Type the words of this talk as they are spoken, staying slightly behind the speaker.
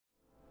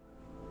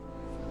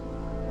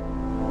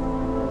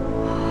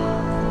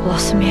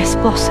Blossom, yes,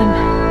 blossom.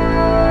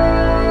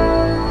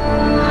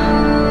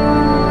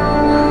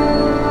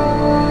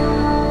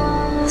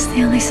 That's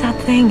the only sad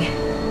thing.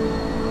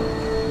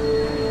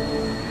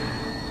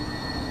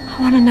 I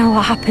want to know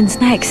what happens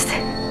next.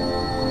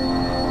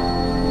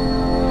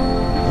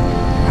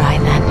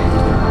 Right then.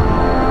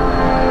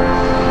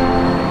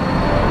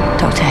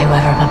 Doctor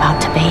whoever I'm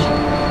about to be.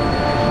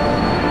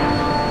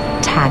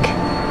 Tag.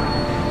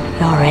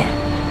 You're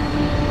it.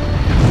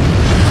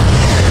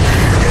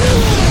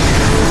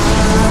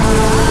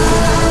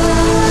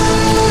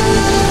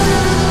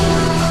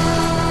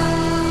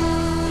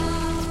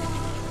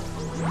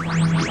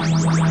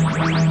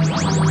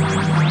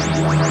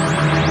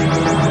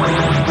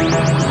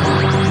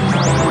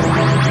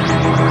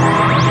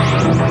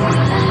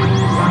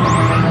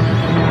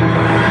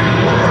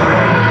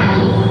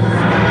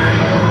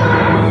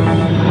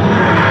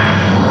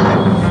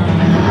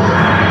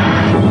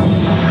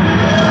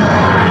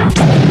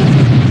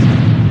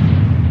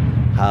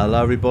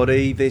 Hello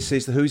everybody, this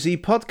is the Who's He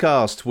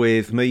podcast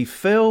with me,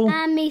 Phil.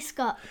 And me,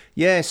 Scott.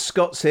 Yes,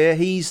 Scott's here.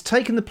 He's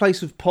taken the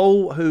place of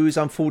Paul, who's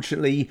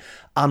unfortunately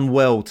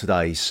unwell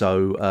today.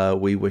 So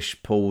we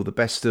wish Paul the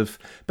best of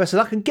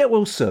luck and get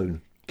well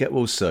soon. Get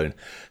well soon.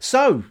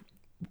 So,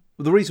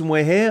 the reason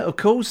we're here, of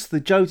course,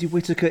 the Jodie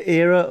Whittaker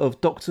era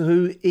of Doctor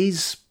Who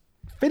is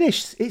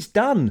finished. It's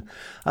done.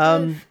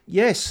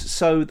 Yes,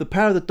 so The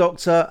Power of the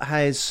Doctor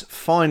has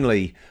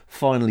finally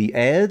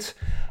aired.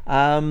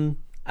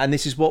 And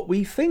this is what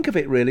we think of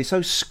it, really.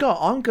 So, Scott,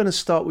 I'm going to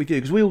start with you,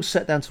 because we all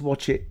sat down to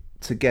watch it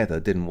together,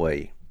 didn't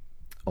we,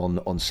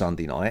 on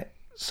Sunday night?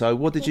 So,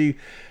 what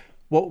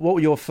were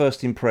your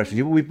first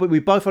impressions? We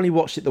both only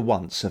watched it the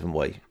once, haven't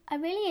we? I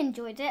really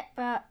enjoyed it,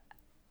 but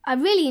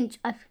I'm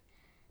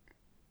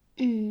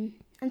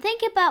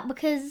thinking about,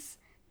 because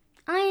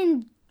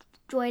I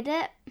enjoyed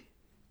it,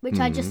 which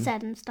I just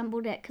said and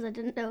stumbled it because I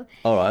didn't know.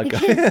 All right,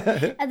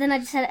 okay. And then I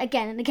just said it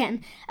again and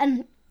again.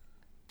 And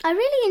I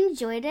really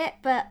enjoyed it,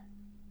 but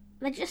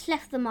they just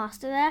left the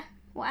Master there.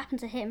 What happened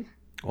to him?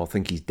 Oh, I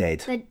think he's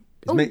dead. Dead?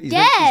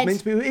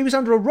 He was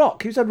under a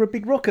rock. He was under a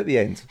big rock at the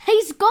end.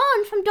 He's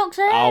gone from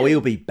Doctor Who. Oh, he'll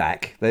be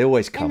back. They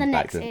always come the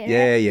back. next era.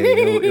 Yeah,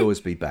 he'll always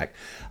be back.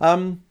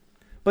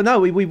 But no,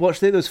 we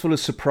watched it. It was full of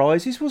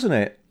surprises, wasn't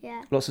it?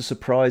 Yeah. Lots of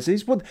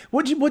surprises. What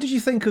did you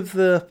think of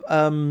the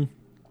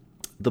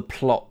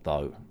plot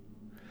though?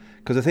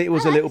 Because I think it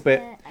was a little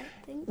bit.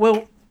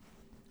 Well,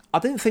 I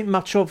didn't think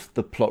much of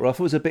the plot. I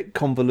thought it was a bit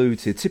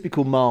convoluted.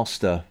 Typical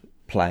Master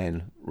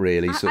plan,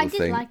 really, sort of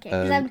thing. I did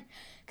like it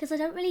because I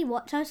don't really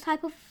watch those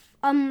type of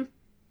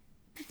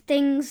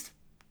things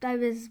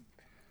those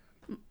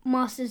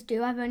Masters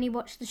do. I've only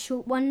watched the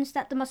short ones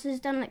that the Masters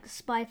done, like the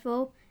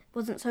Spyfall.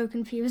 Wasn't so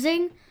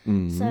confusing.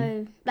 Mm-hmm.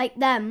 So like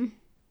them,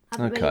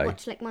 I haven't really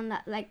watched like one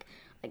that like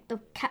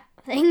the cat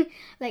thing,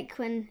 like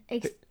when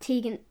Ace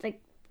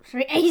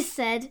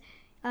said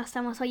last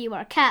time I saw you were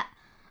a cat.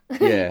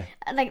 Yeah.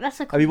 Like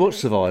that's a. Have you watched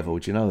Survival?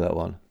 Do you know that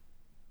one?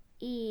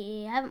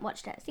 Yeah, I haven't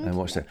watched it. I haven't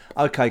watched it.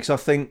 Okay, because I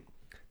think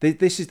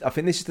this is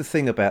the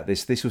thing about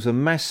this. This was a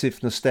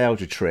massive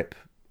nostalgia trip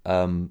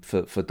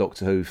for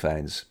Doctor Who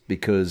fans,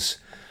 because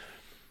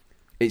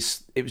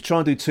it was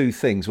trying to do two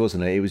things,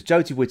 wasn't it? It was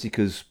Jodie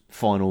Whittaker's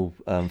final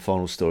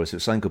story, so it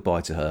was saying goodbye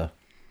to her,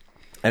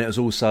 and it was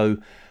also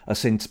a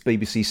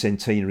BBC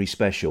centenary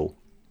special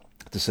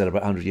to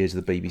celebrate 100 years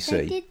of the BBC.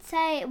 They did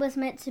say it was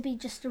meant to be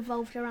just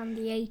revolved around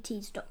the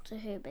 80s Doctor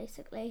Who,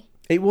 basically.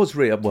 It was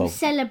really well to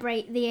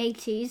celebrate the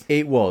 80s.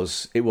 It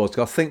was.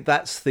 I think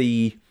that's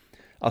the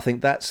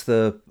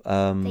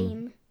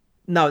theme.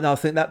 No, I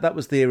think that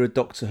was the era of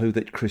Doctor Who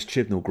that Chris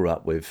Chibnall grew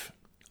up with.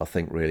 I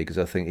think really, because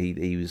I think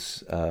he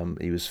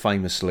was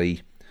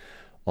famously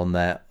on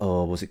that.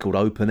 Oh, was it called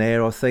Open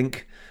Air? I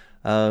think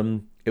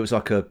it was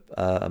like a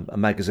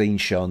magazine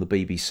show on the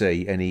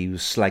BBC, and he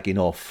was slagging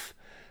off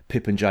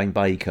Pip and Jane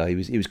Baker.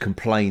 He was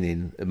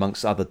complaining,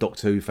 amongst other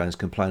Doctor Who fans,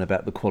 complaining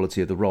about the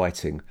quality of the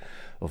writing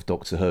of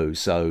Doctor Who.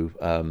 So,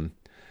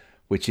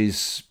 which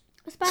is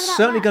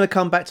certainly going to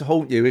come back to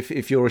haunt you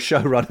if you're a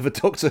showrunner for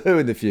Doctor Who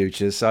in the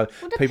future. So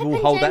people will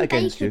hold that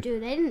against you. They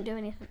didn't do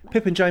anything.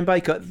 Pip and Jane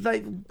Baker,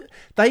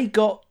 they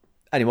got,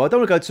 anyway, I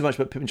don't want to go too much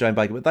about Pip and Jane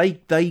Baker, but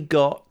they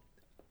got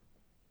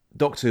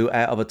Doctor Who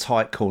out of a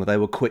tight corner. They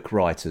were quick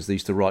writers. They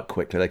used to write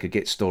quickly. They could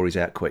get stories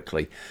out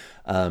quickly.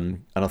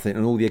 And I think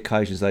on all the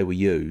occasions they were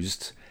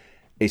used,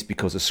 it's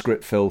because a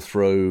script fell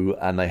through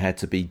and they had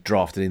to be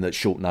drafted in at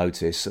short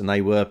notice. And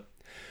they were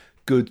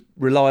good,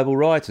 reliable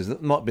writers.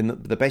 That might have been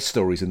the best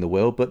stories in the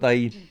world, but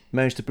they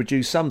managed to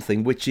produce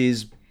something which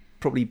is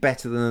probably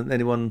better than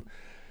anyone,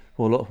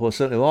 well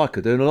certainly I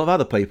could do, and a lot of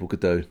other people could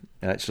do,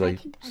 actually.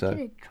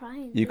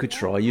 You could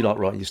try. You like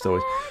writing your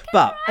stories.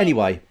 But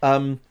anyway,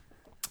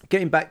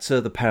 getting back to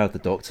The Power of the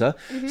Doctor.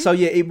 Mm-hmm. So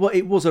yeah,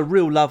 it was a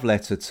real love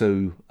letter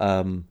to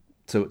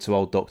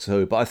old Doctor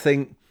Who. But I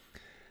think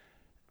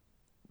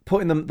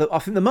I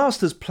think the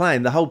Master's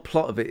plan, the whole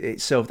plot of it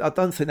itself, I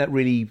don't think that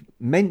really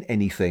meant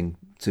anything,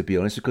 to be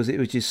honest, because it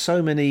was just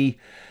so many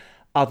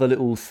other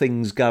little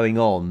things going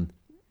on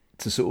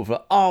to sort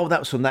of, that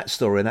was from that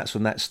story and that's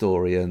from that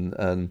story,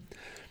 and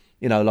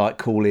like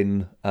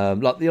calling,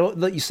 like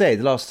you said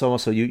the last time I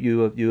saw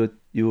you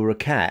were a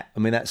cat. I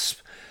mean,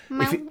 that's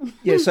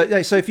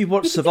so if you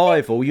watch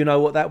Survival, you know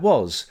what that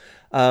was.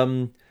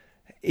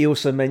 He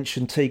also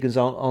mentioned Tegan's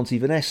Auntie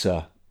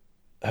Vanessa,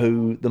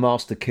 who the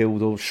Master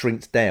killed or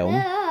shrinked down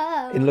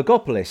in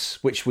Logopolis,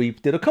 which we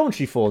did a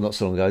commentary for not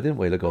so long ago, didn't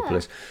we,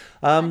 Logopolis?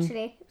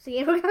 Actually, it was a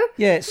year ago.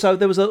 Yeah, so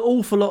there was an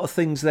awful lot of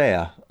things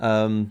there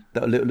that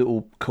are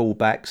little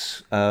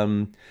callbacks.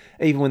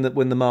 Even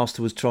when the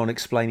Master was trying to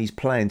explain his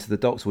plan to the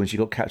Doctor when she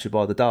got captured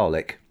by the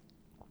Dalek,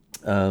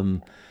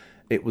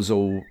 it was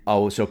all,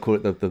 shall I call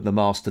it the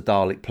Master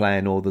Dalek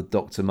plan or the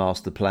Doctor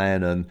Master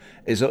plan, and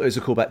it's a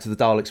callback to the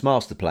Dalek's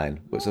Master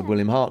plan, which is a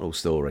William Hartnell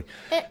story.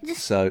 It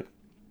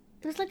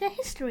was like a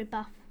history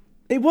buff.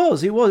 It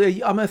was. I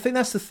mean, I think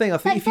that's the thing. I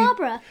think like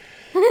Barbara.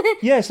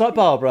 Yeah, it's like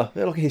Barbara,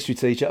 like a history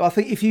teacher. I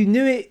think if you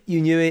knew it,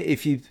 you knew it.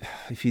 If you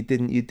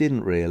didn't, you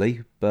didn't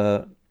really.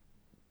 But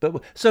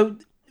so,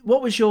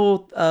 what was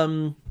your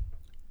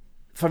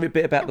favourite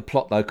bit about the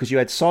plot though? Because you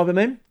had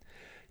Cybermen,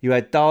 you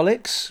had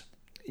Daleks,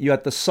 you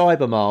had the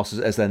Cyber Masters,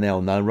 as they're now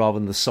known, rather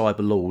than the Cyber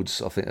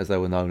Lords, I think, as they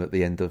were known at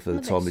the end of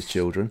the Timeless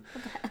Children.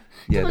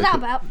 What was that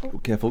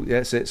about? Careful, yeah,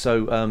 that's it.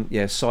 So,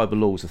 Cyber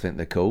Lords, I think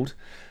they're called.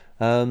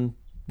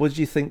 What did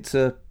you think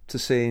to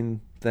seeing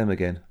them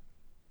again?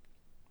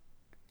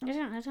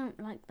 I don't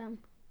like them.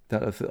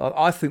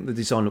 I think the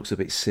design looks a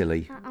bit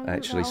silly,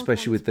 actually,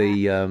 especially with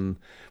the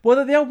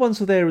the old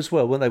ones were there as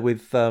well, weren't they?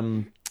 With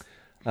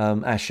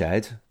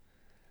Ashad.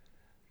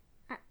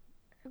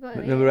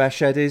 Remember who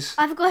Ashad is?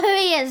 I forgot who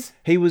he is.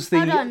 He was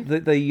the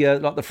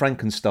like the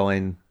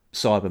Frankenstein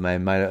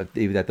Cyberman made out of,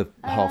 he had the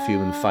half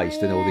human face,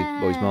 then all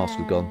his mask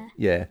was gone.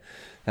 Yeah,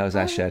 that was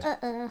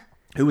Ashad.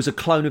 Who was a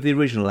clone of the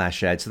original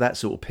Ashad, so that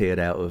sort of appeared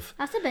out of...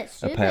 That's a bit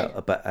stupid.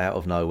 Out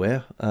of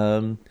nowhere.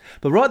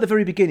 But right at the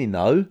very beginning,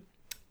 though...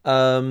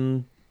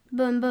 boom,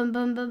 boom, boom,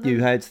 boom, boom.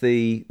 You had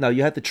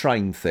the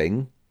train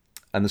thing,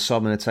 and the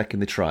Cybermen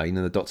attacking the train,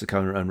 and the Doctor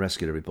coming around and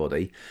rescued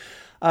everybody.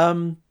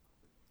 But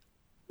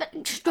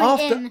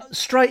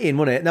straight in,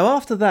 wasn't it? Now,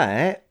 after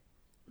that,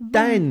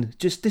 Dan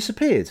just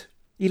disappeared.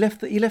 He left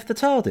the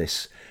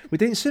TARDIS. We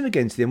didn't see him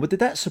again to the end, but did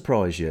that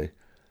surprise you?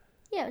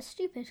 Yeah, it was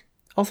stupid.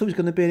 I thought he was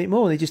going to be in it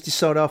more, and he just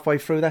decided halfway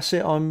through, that's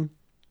it, not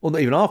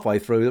even halfway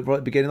through, right at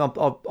the beginning,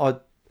 I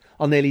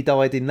nearly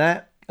died in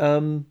that, I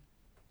don't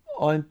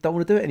want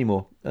to do it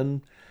anymore.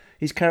 And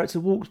his character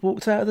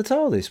walked out of the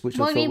TARDIS, which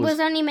I thought was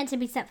only meant to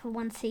be set for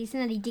one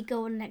season, and he did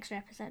go on an extra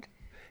episode.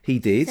 He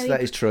did, so that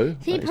is true.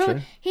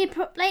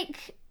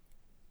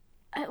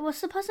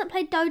 What's the person that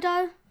played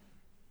Dodo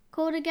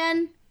called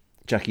again?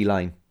 Jackie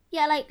Lane.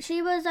 Yeah,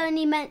 she was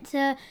only meant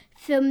to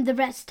film the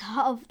rest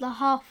of the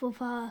half of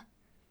her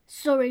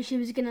story she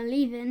was going to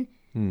leave in,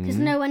 because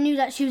no one knew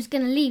that she was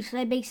going to leave, so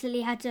they basically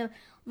had to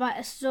write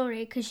a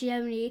story because she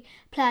only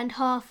planned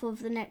half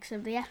of the next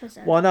of the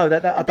episode. Well, I know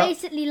that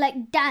basically,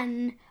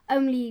 Dan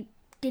only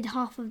did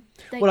half of.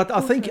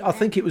 I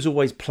think it was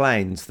always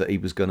planned that he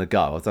was going to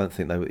go. I don't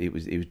think he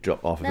was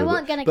dropped off. They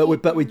weren't going to.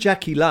 But with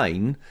Jackie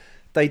Lane,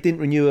 they didn't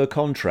renew her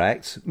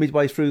contract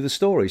midway through the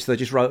story, so they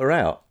just wrote her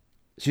out.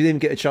 She didn't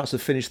get a chance to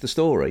finish the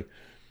story,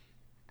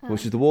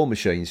 which is the War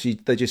Machine.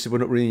 They just said, we're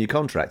not renewing your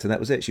contract, and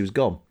that was it. She was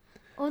gone.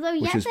 Although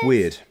which was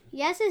weird.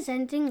 Yaz's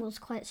ending was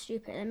quite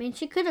stupid. I mean,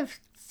 she could have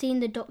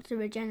seen the Doctor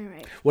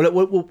regenerate. Well,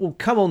 we'll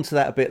come on to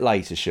that a bit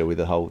later, shall we?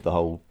 The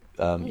whole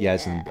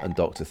Yaz and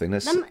Doctor thing.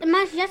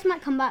 Yaz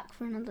might come back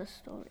for another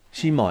story.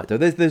 She might, though.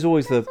 There's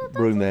always the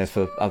room there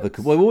for other.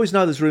 Well, we always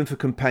know there's room for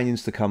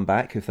companions to come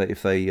back if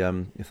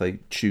they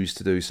choose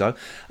to do so.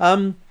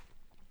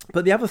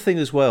 But the other thing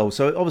as well.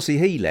 So obviously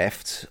he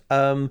left.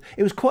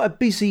 It was quite a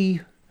busy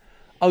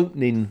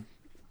opening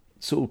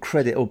sort of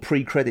credit or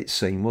pre-credit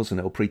scene, wasn't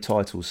it? Or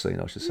pre-title scene,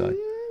 I should say. A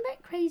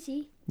bit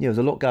crazy. Yeah, there was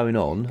a lot going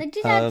on. They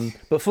did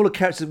but full of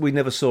characters we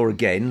never saw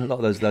again. A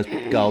lot of those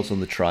guards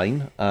on the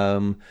train.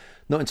 Not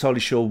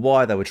entirely sure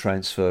why they were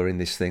transferring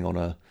this thing on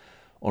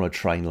a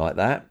train like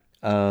that.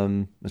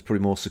 There's probably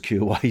more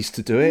secure ways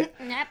to do it.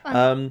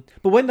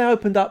 But when they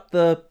opened up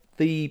the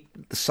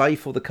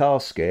safe or the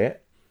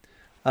casket,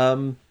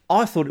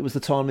 I thought it was the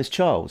Timeless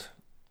Child.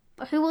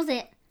 But who was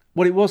it?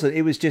 Well, it wasn't.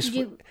 It was just.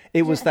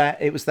 It was that.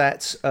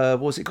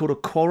 What was it called? A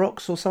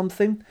Koroks or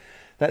something?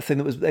 That thing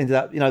that was ended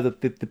up.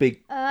 The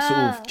big sort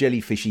of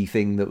jellyfishy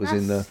thing that was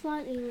in the.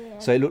 Slightly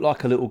weird. So it looked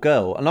like a little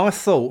girl, and I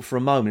thought for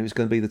a moment it was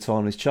going to be the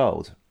Timeless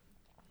Child.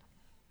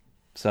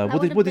 So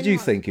what did you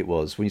think it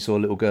was when you saw a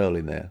little girl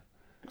in there?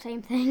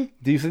 Same thing.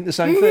 Do you think the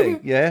same thing?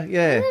 Yeah.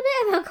 It's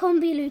a bit of a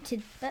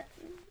convoluted, but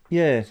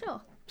yeah.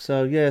 Sure.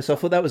 So I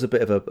thought that was a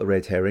bit of a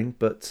red herring,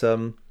 but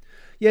so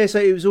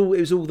it was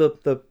all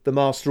the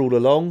Master all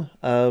along.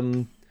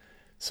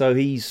 So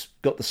he's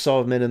got the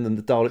Cybermen and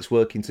the Daleks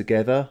working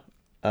together.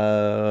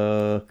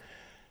 But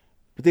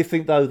do you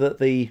think though that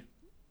the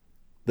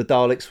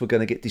Daleks were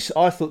going to get?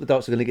 I thought the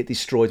Daleks were going to get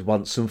destroyed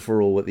once and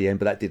for all at the end,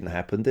 but that didn't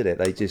happen, did it?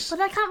 They just. But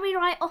I can't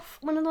rewrite off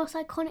one of those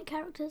iconic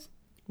characters.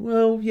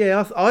 Well,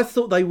 yeah, I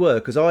thought they were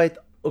because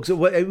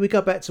we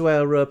go back to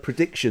our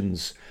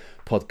predictions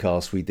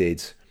podcast we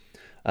did.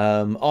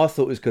 I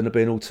thought it was going to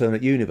be an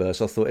alternate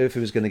universe. I thought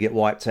everything was going to get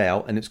wiped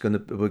out, and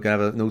we're going to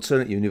have an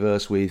alternate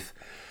universe with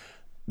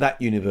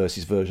that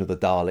universe's version of the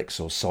Daleks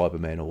or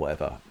Cybermen or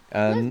whatever.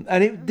 And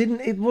it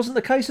didn't. It wasn't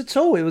the case at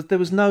all. There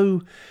was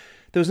no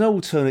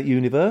alternate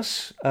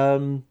universe.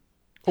 And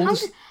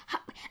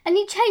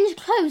he changed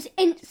clothes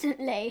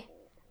instantly,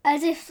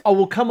 as if. Oh,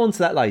 we'll come on to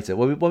that later.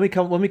 When we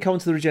come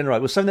to the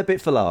regenerate, we'll save that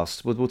bit for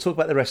last. We'll talk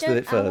about the rest of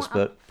it first.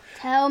 But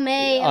tell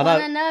me, I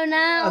want to know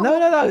now.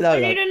 No. I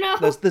need to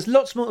know. There's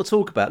lots more to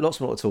talk about.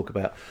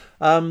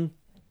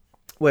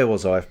 Where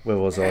was I? I've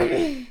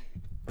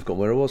forgotten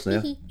where I was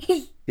now.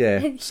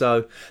 Yeah.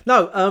 So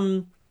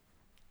no.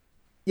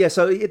 Yeah.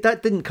 So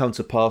that didn't come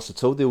to pass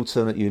at all. The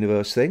alternate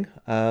universe thing.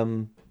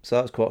 So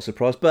that was quite a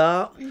surprise.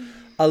 But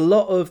a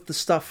lot of the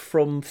stuff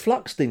from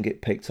Flux didn't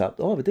get picked up.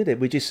 Oh, did it?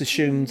 We just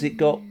assumed it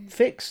got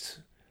fixed.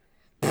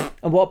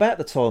 And what about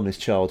the Timeless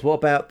Child? What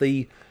about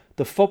the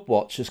fob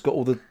watch that's got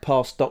all the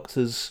past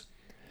Doctors'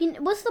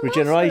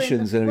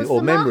 regenerations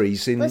or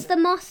memories? Was the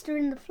Master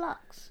in the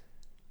Flux?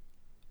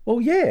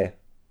 Well, yeah.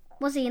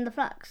 Was he in the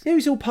Flux? Yeah, he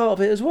was all part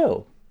of it as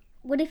well.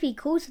 What if he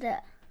caused it?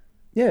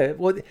 Yeah,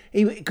 well,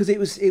 because it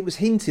was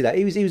hinted at.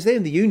 He was there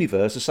in the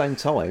universe at the same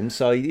time,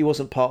 so he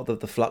wasn't part of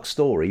the Flux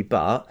story,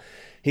 but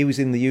he was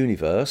in the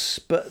universe.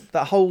 But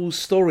that whole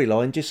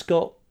storyline just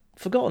got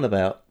forgotten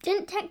about.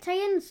 Didn't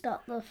Tectaean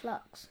stop the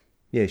Flux?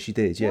 Yeah, she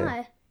did. Yeah.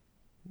 Why?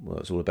 Well,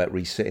 it's all about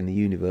resetting the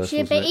universe.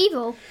 She a bit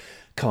evil.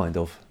 Kind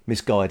of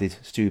misguided,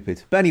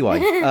 stupid. But anyway,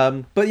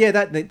 but yeah,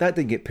 that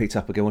didn't get picked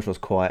up again, which I was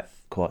quite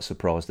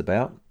surprised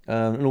about.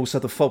 And also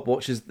the fob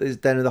watch is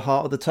down in the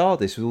heart of the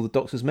TARDIS with all the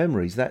Doctor's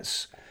memories.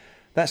 That's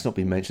not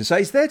been mentioned. So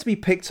it's there to be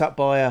picked up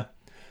by a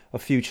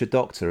future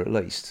Doctor, at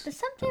least. There's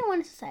something I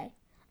wanted to say.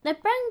 They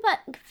bring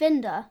back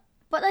Vinder,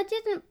 but they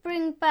didn't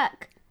bring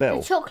back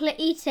the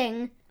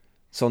chocolate-eating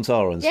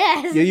Sontarans.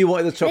 Yes. Yeah, you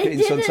wanted the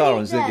chocolate-eating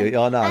Sontarans, didn't you?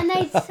 Yeah, I know. And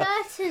they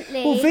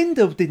certainly... Well,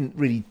 Vinder didn't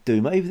really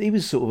do much. He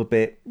was sort of a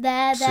bit...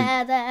 There.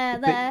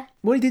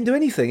 Well, he didn't do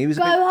anything. He was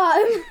Go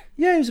home.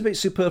 Yeah, he was a bit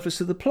superfluous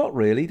to the plot,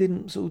 really. He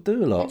didn't sort of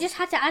do a lot. They just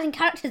had to add in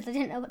characters they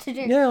didn't know what to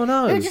do. Yeah, I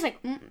know. They were just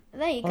like,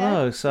 there you go.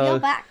 Oh, so... You're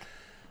back.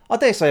 I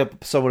dare say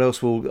someone else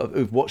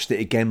who've watched it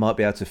again might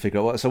be able to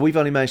figure out what. So we've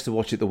only managed to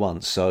watch it the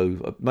once,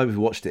 so maybe if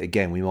we watched it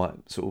again, we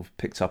might sort of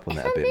picked up on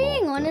that a bit more. If I'm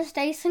being honest,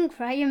 Ace and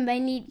Graham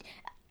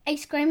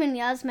Ace, Graham and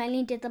Yaz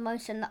mainly did the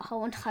most in that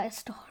whole entire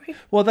story.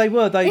 Well, they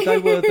were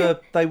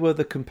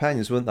the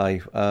companions, weren't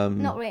they?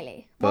 Not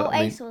really. But,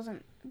 well, Ace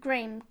wasn't.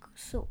 Graham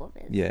sort of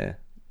is. Yeah,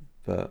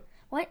 but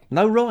what?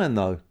 No, Ryan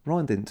though.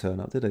 Ryan didn't turn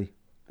up, did he?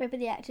 Maybe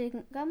the actor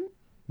didn't come.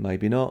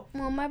 Maybe not.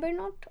 Well, maybe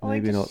not. Or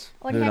maybe not.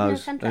 Or Who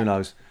knows? Who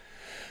knows?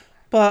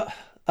 But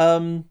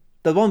the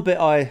one bit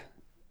I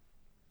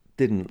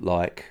didn't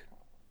like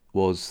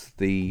was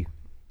the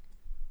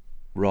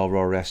Rah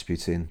Rah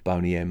Rasputin,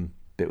 Boney M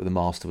bit where the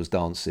Master was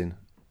dancing.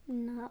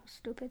 No, that was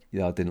stupid.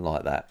 Yeah, I didn't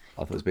like that.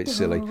 I thought it was a bit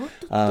silly.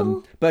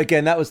 But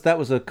again, that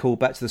was a call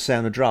back to the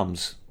Sound of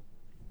Drums.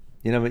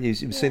 You know, when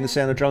you've seen the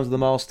Sound of Drums of the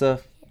Master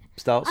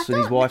starts and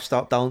his wife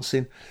start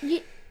dancing.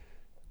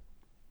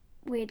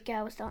 Weird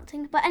girl was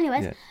dancing. But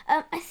anyways,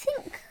 I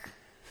think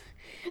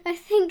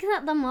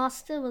that the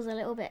Master was a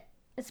little bit...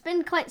 It's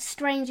been quite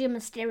strange and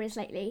mysterious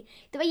lately.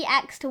 The way he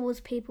acts towards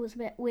people is a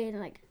bit weird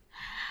and like...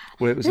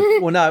 Well, it was a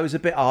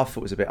bit... I thought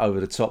it was a bit over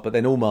the top, but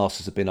then all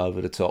Masters have been over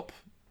the top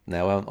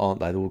now, aren't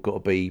they? They've all got to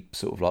be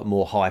sort of like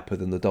more hyper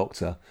than the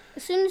Doctor.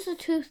 As soon as the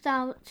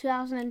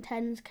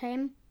 2010s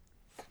came,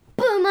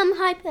 boom, I'm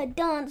hyper,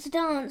 dance.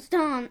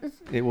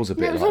 It was a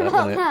bit like that,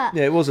 wasn't it?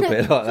 Yeah, it was a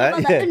bit like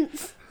that. Yeah.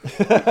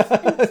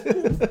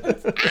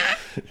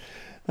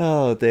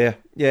 Oh dear.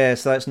 Yeah,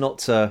 so that's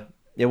not...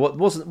 what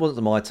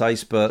wasn't my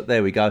taste, but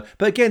there we go.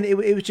 But again, it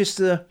was just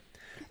it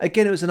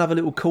was another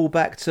little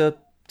callback to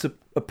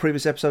a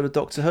previous episode of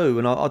Doctor Who,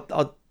 and I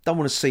don't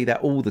want to see that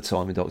all the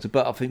time in Doctor.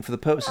 But I think for the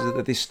purposes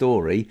of this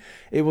story,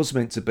 it was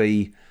meant to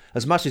be,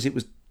 as much as it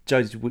was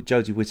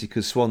Jodie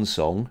Whittaker's swan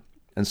song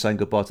and saying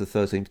goodbye to the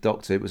 13th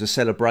Doctor, it was a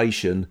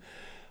celebration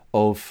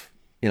of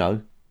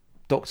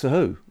Doctor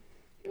Who,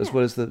 as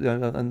well as the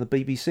and the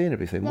BBC and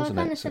everything, wasn't it?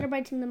 They were kind of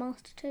celebrating the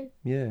Master too.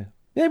 Yeah,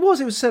 it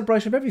was. It was a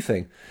celebration of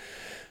everything.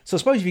 So I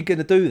suppose if you're going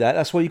to do that,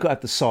 that's why you've got to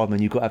have the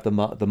Cybermen, you've got to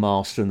have the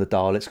Master and the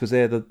Daleks, because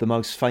they're the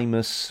most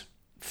famous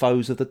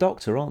foes of the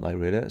Doctor, aren't they,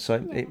 really? So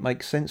it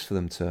makes sense for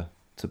them to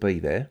be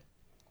there,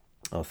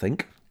 I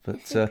think.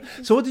 But so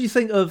what did you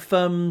think of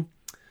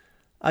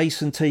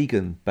Ace and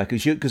Tegan back?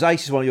 Because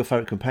Ace is one of your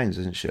favourite companions,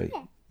 isn't she?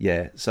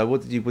 Yeah. So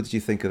what did you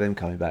think of them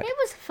coming back? It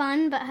was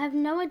fun, but I have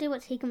no idea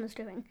what Tegan was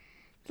doing.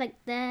 Like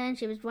then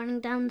she was running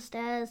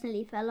downstairs,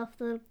 nearly fell off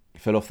or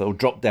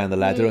dropped down the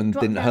ladder and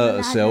didn't hurt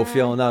herself.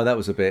 Yeah, I know, that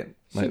was a bit...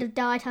 She'd have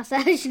died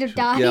herself. She'd have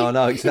died. Yeah, I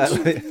know,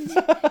 exactly.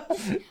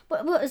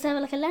 What was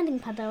there, like a landing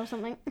pad there or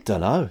something?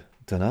 Don't know.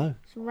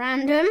 It's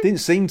random. Didn't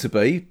seem to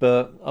be,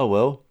 but oh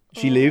well.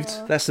 She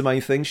lived. That's the main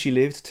thing. She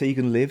lived.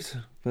 Tegan lived.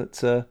 But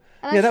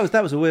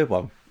that was a weird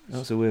one.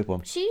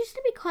 She used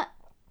to be quite...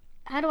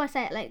 How do I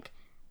say it? Like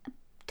a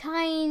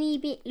tiny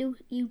bit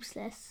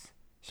useless.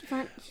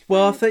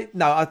 Well, I think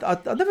no.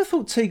 I never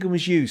thought Tegan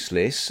was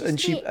useless, and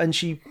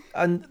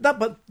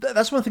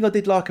that's one thing I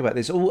did like about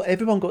this.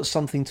 Everyone got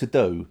something to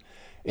do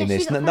in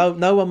this.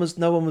 No one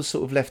was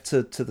sort of left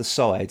to the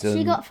side.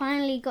 She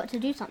finally got to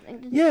do something.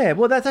 Didn't she?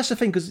 Well, that's the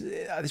thing, because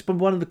it's been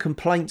one of the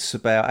complaints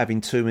about having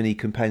too many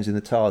companions in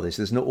the TARDIS.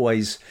 There's not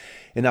always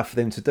enough for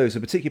them to do. So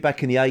particularly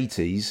back in the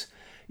 80s,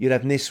 you'd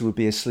have Nyssa would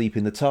be asleep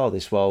in the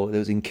TARDIS while it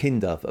was in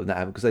Kinder,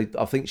 because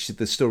I think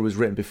the story was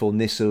written before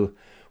Nyssa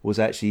was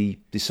actually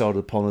decided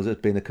upon as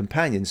being a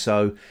companion,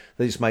 so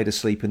they just made her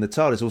sleep in the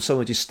TARDIS, or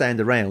someone just stand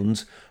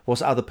around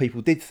whilst other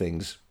people did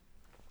things.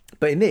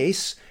 But in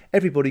this,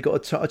 everybody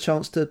got a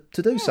chance to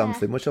do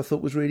something, which I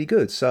thought was really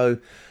good. So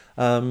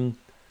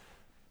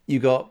you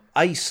got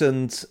Ace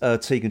and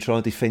Tegan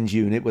trying to defend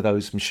Unit with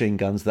those machine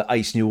guns that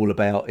Ace knew all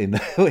about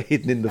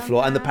hidden in the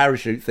floor, and the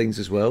parachute things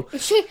as well.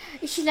 Is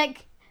she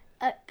like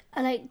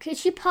is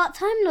she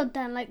part-time, or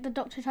then like the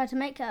Doctor tried to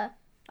make her?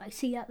 I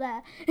see that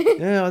there.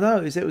 Yeah, I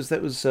know.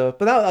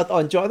 But I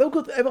enjoyed. I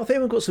think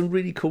everyone got some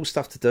really cool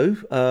stuff to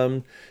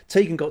do.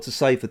 Tegan got to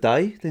save the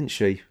day, didn't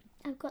she?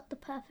 I've got the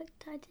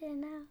perfect idea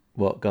now.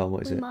 What? Go on.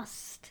 What is it? We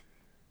must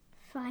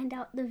find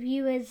out the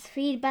viewers'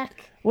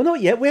 feedback. Well,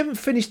 not yet. We haven't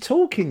finished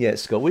talking yet,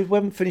 Scott. We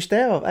haven't finished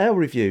our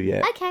review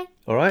yet. Okay.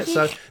 All right.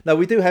 So no,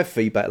 we do have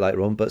feedback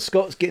later on, but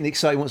Scott's getting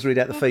excited. Wants to read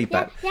out the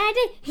feedback. Yeah,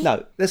 I do.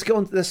 No, let's get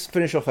on. Let's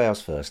finish off ours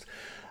first.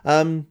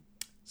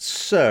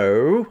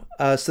 So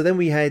then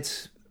we had.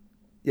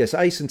 Yes,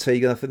 Ace and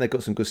Tegan, I think they've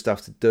got some good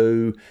stuff to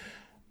do.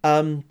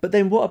 But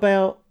then what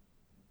about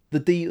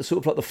the sort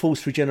of like the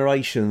false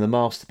regeneration and the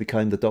Master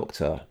became the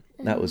Doctor?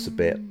 That was a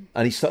bit.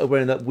 And he started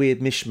wearing that weird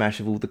mishmash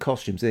of all the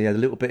costumes. He had a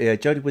little bit, he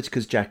had Jodie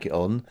Whittaker's jacket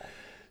on,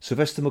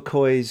 Sylvester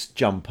McCoy's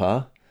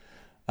jumper,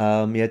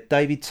 he had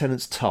David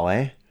Tennant's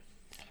tie.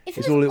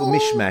 It's all a little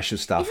mishmash of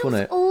stuff,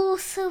 wasn't it? All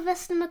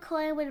Sylvester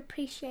McCoy, I would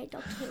appreciate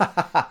Doctor Who.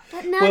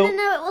 But no,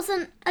 it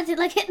wasn't. I didn't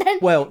like it then.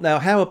 Well, now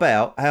how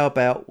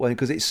about when?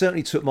 Because it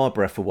certainly took my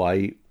breath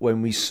away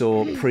when we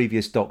saw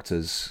previous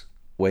Doctors,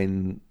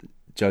 when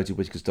Jodie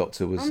Whittaker's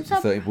Doctor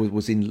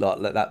was in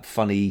like that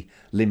funny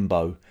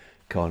limbo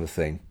kind of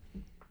thing.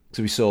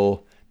 So we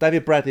saw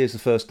David Bradley as the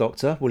first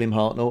Doctor, William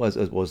Hartnell as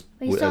William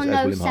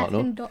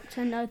Hartnell.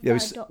 Doctor, no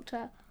third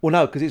Doctor. Well,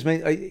 no, because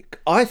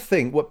I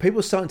think what people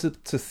are starting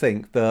to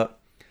think that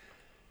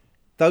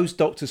those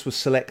Doctors were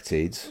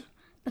selected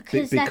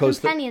because their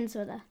companions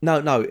were there.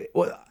 No,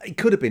 well, it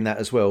could have been that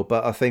as well,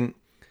 but I think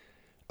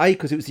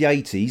because it was the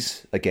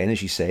 80s again,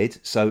 as you said,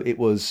 so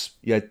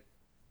you had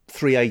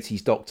 3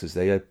 80s Doctors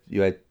there.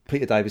 You had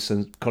Peter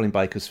Davison, Colin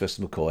Baker,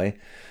 Sylvester McCoy.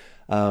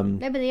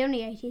 They were the only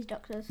 80s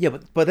Doctors. Yeah,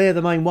 but they're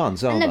the main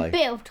ones, aren't they? And a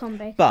bit of Tom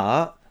Baker.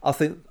 But I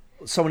think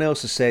someone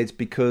else has said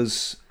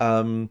because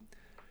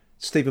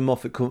Stephen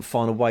Moffat couldn't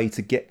find a way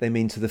to get them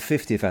into the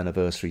 50th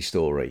anniversary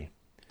story.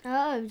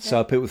 Oh.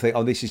 So people think,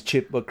 this is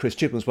Chris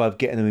Chibnall's way of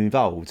getting them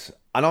involved.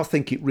 And I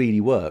think it really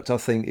worked. I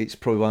think it's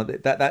probably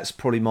that's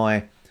probably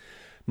my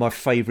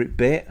favourite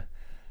bit.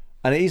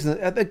 And it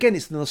isn't, again,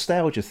 it's the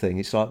nostalgia thing.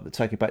 It's like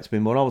taking back to me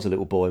when I was a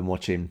little boy and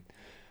watching,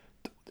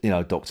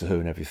 Doctor Who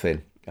and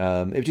everything.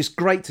 It was just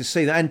great to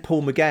see that, and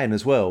Paul McGann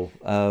as well,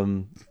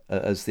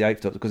 as the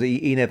 8th Doctor, because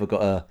he never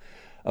got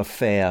a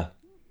fair,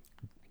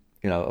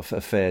 a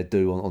fair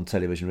do on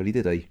television, really,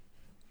 did he?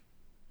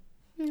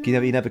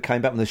 No. He never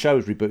came back when the show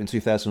was rebooted in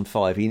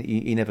 2005.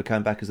 He never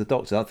came back as the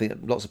Doctor. I think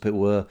lots of people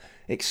were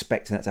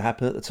expecting that to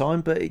happen at the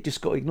time, but it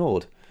just got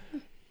ignored,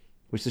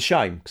 which is a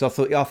shame, because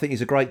I think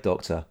he's a great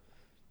Doctor.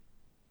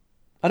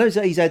 I know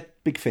he's had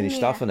Big Finish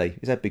stuff, hasn't he?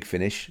 He's had Big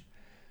Finish.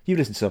 You've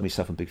listened to some of his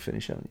stuff on Big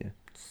Finish, haven't you?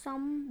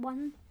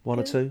 One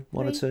or two.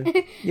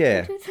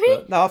 Yeah. 2,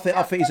 3. No, I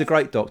think he's a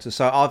great Doctor.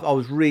 So I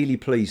was really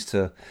pleased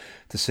to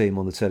see him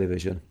on the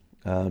television.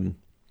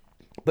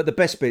 But the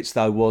best bits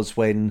though was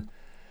when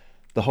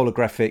the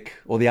holographic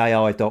or the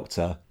AI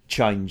Doctor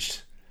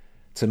changed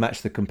to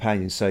match the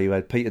companions. So you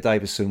had Peter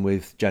Davison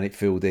with Janet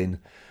Fielding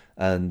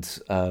and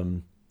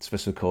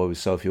Sylvester McCoy with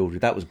Sophie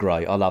Aldred. That was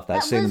great. I love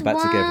that. Seeing them back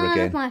together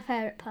again. That was my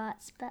favourite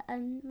parts. But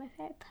my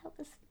favourite part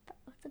was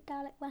the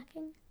Dalek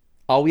whacking.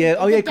 Oh yeah,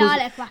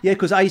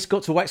 because Ace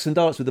got to wax and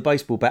dance with the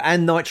baseball bat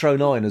and Nitro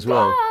 9 as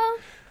well,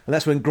 and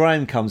that's when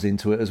Graham comes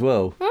into it as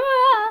well.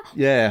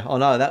 Yeah, I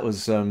know that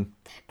was.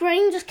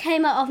 Graham just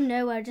came out of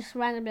nowhere, just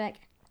randomly like,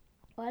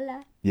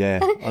 voila.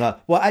 Yeah, I know.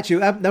 Well, actually,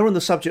 now we're on the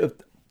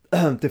subject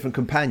of different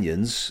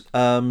companions.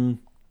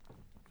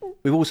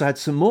 We've also had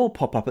some more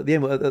pop up at the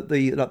end, at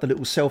the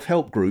little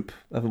self-help group,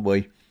 haven't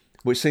we?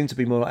 Which seemed to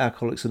be more like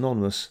Alcoholics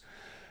Anonymous.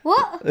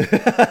 What?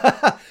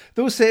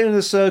 They were sitting in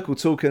a circle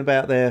talking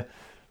about their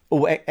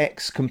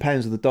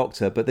ex-companions of the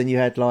Doctor, but then you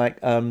had like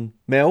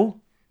Mel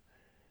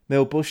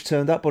Bush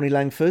turned up, Bonnie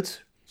Langford.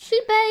 She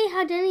barely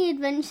had any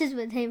adventures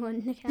with him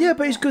on the camera. Yeah,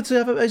 but it's good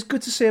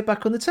to see her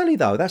back on the telly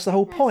though. That's the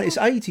whole point. It's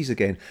 80s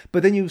again.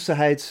 But then you also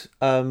had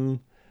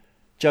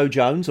Jo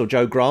Jones, or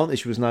Jo Grant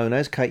as she was known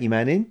as, Katie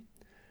Manning,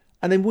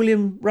 and then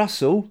William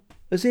Russell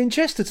as Ian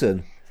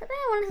Chesterton.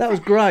 That was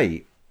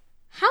great.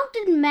 How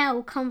did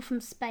Mel come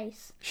from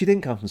space? She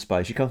didn't come from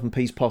space. She came from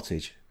Pease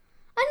Pottage.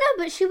 I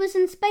know, but she was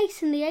in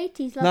space in the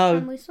 80s last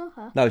time we saw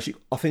her. No,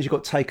 I think she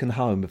got taken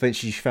home.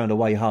 Eventually, she found a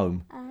way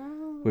home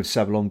with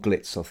Savalon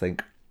Glitz, I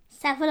think.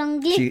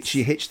 Savalon Glitz?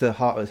 She hitched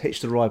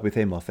the ride with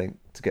him, I think,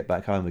 to get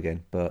back home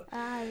again. But,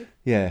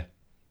 yeah.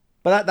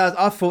 But that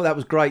I thought that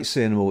was great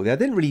seeing them all there. I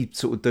didn't really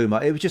sort of do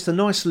much. It was just a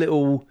nice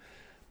little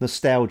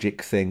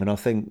nostalgic thing. And I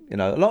think, a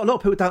lot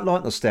of people don't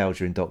like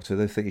nostalgia in Doctor.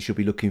 They think you should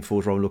be looking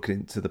forward rather than looking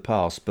into the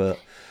past. But,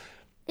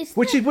 they've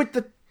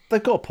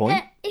got a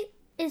point.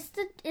 Is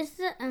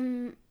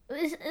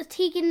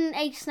Tegan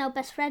Ace now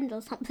best friend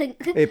or something?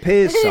 It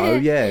appears so,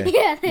 yeah.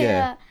 Yeah, they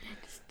are.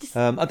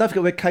 I don't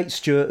forget we had Kate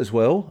Stewart as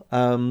well.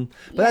 But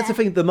that's the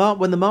thing.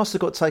 When the Master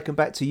got taken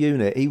back to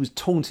unit, he was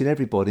taunting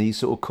everybody. He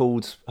sort of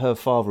called her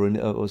father an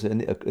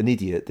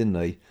idiot,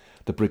 didn't he?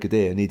 The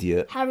Brigadier, an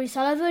idiot. Harry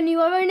Sullivan, you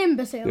are an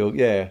imbecile.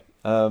 Yeah.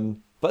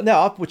 But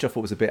no, which I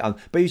thought was a bit.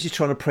 But he was just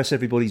trying to press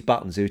everybody's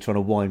buttons. He was trying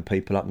to wind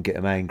people up and get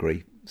them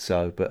angry.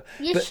 So,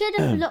 you should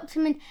have locked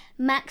him in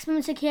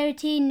maximum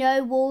security,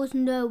 no walls,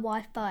 no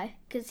Wi-Fi,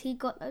 because he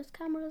got those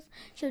cameras.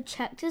 Should have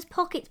checked his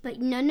pockets,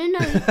 but no,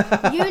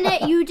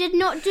 Unit, you did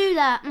not do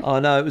that. Oh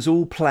no, it was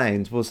all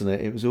planned, wasn't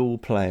it? It was all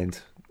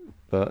planned.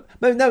 But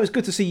no, it was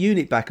good to see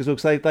Unit back as well,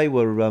 because they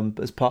were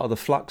as part of the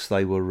Flux.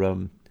 They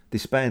were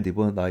disbanded,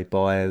 weren't they,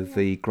 by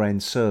the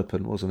Grand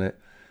Serpent, wasn't it?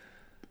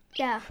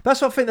 Yeah.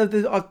 That's what I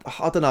think.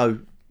 I don't know.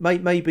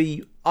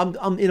 Maybe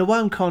I'm in a way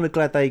I'm kind of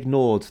glad they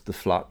ignored the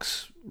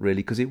Flux.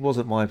 Really, because it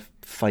wasn't my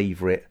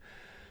favourite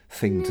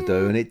thing to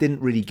do, and it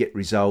didn't really get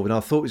resolved. And I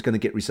thought it was going to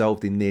get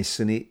resolved in this,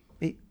 and it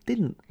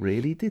didn't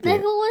really, did it?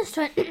 They've always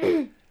tried.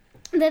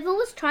 They've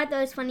always tried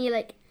those funny,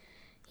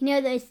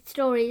 those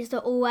stories that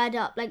all add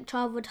up, like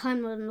Childhood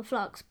Time Lord and the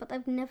Flux, but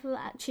they've never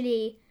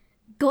actually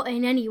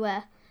gotten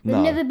anywhere. They've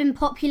never been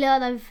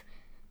popular.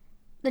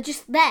 They're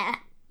just there.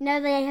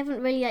 They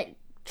haven't really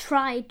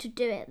tried to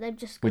do it. They've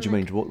just. What do you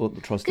mean? What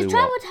the trust do? Because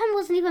Childhood Time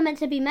wasn't even meant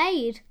to be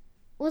made,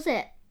 was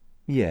it?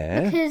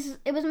 Yeah. Because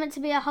it was meant to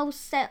be a whole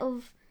set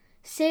of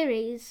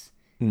series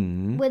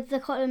with the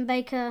Colin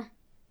Baker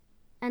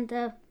and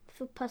the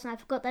person, I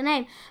forgot their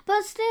name.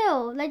 But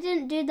still, they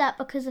didn't do that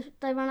because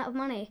they ran out of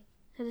money.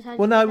 So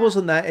well, no, it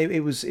wasn't that.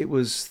 It was.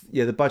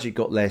 The budget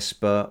got less,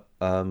 but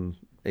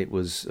it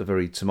was a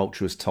very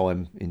tumultuous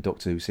time in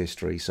Doctor Who's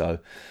history. So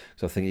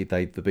I think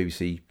the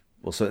BBC.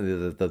 Well,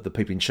 certainly the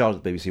people in charge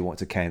of the BBC wanted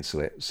to cancel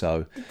it.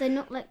 So did they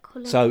not let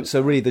Colin? So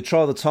really, the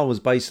Trial of the Time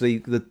was basically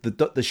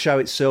the show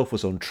itself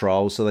was on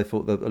trial. So they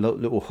thought that a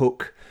little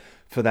hook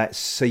for that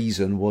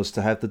season was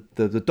to have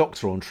the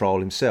Doctor on trial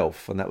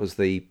himself, and that was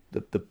the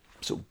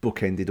sort of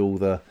bookended all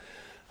the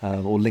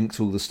or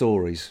linked all the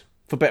stories,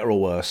 for better or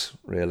worse,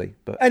 really.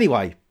 But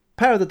anyway,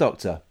 Power of the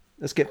Doctor.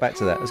 Let's get back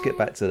to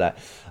that.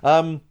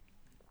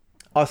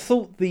 I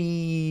thought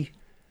the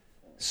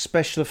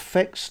special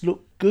effects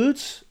looked good,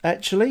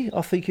 actually.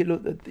 I think it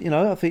looked,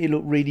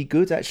 really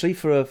good, actually,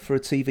 for a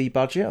TV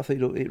budget. I think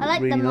it looked really nice. I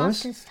like the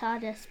Master's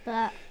TARDIS,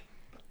 but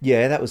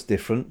yeah, that was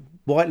different.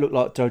 White looked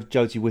like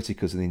Jodie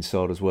Whittaker's on the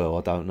inside as well.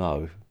 I don't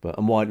know,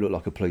 and White looked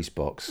like a police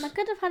box. I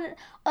could have had it,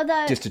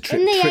 although just to trick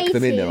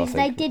them in there. I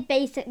think they did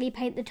basically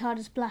paint the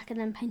TARDIS black and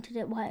then painted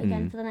it white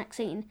again for the next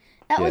scene.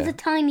 That was a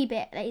tiny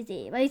bit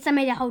lazy. At least they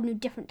made a whole new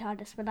different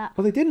TARDIS for that.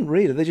 Well, they didn't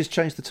really. They just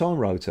changed the time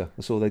rotor.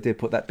 That's all they did.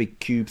 Put that big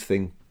cube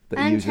thing.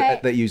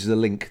 That uses a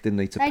link, didn't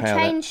they, to power that?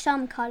 They changed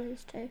some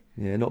colours too.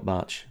 Yeah, not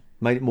much.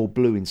 Made it more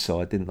blue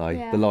inside, didn't they?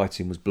 Yeah. The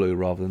lighting was blue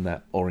rather than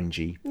that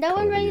orangey. No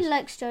one really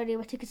likes Jodie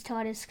Whittaker's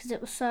TARDIS because it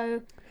was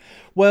so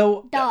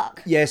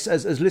dark. Yes,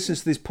 as listeners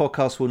to this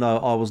podcast will know,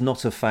 I was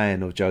not a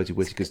fan of Jodie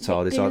Whittaker's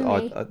TARDIS.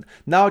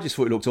 I just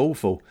thought it looked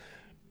awful.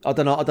 I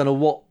don't know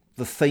what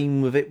the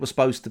theme of it was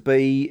supposed to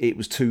be. It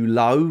was too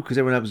low because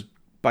everyone else was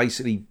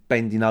basically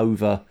bending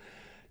over,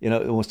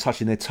 almost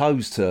touching their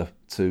toes to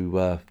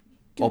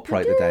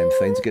operate the damn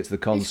thing to get to the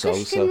console. Is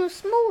Christian was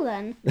small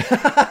then?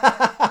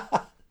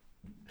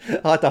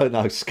 I don't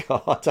know,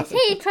 Scott. Is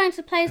he trying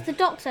to play as the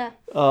Doctor?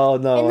 Oh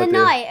no! In the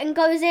night, and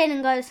goes in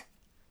and goes,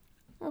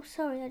 "Oh,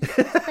 sorry, I just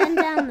had to bend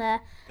down there."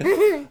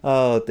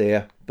 Oh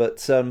dear!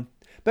 But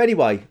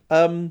anyway,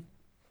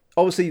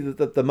 obviously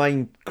the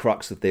main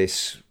crux of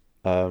this.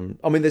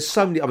 There's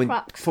so many.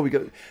 Before we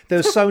go,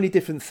 there's so many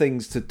different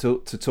things to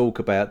talk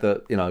about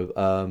that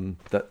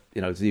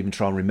to even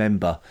try and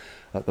remember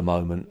at the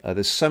moment.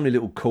 There's so many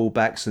little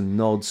callbacks and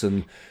nods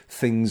and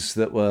things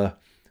that were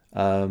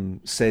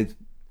said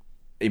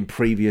in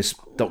previous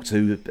Doctor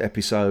Who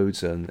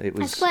episodes, and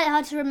it's quite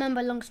hard to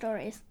remember long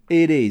stories.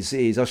 It is.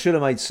 I should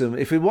have made some.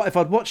 If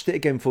I'd watched it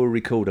again for a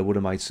record, I would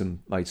have made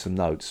some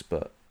notes.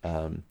 But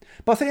at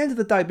the end of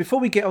the day, before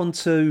we get on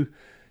to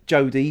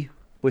Jodie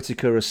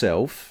Whittaker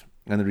herself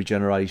and the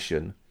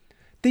regeneration,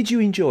 did you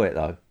enjoy it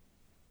though?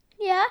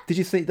 Yeah. Did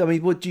you think?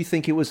 What do you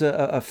think it was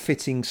a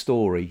fitting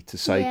story to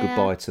say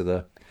goodbye to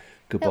the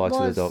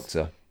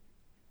Doctor?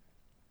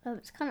 Oh,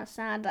 it's kind of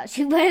sad that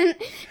she went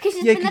because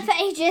she's been there for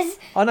ages.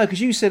 I know, because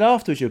you said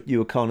afterwards you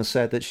were kind of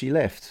sad that she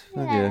left.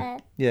 Yeah.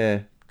 Yeah.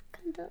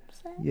 Kind of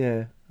upset.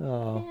 Yeah.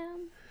 Oh.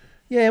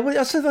 Yeah. Well,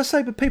 I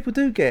say, but people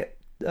do get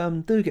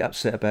do get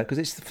upset about, because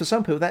it's for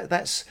some people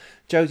that's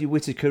Jodie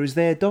Whittaker is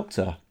their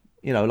doctor.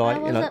 You know, like I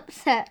was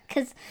upset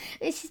because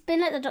she's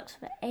been at the doctor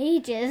for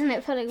ages, isn't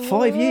it? For like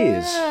 5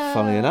 years.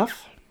 Funnily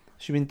enough,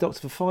 she's been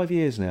doctor for 5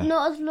 years now.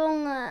 Not as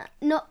long,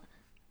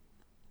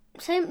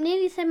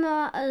 nearly same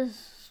amount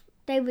as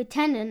David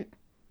Tennant.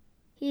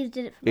 He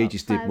did it for He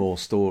just did more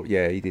story.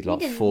 Yeah, he did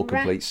like 4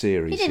 complete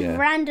series. He did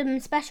random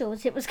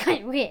specials. It was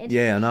kind of weird.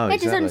 Yeah, I know. He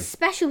did his own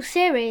special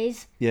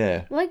series.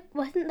 Yeah. Why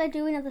didn't they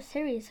do another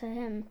series for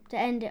him to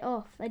end it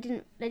off? They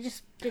didn't. They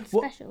just did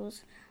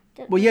specials.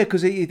 Well, yeah,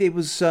 because it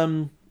was.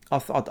 I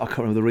can't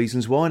remember the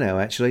reasons why now.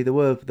 Actually, there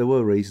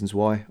were reasons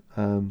why.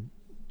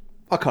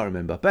 I can't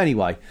remember. But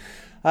anyway,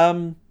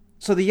 so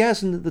the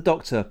Yaz and the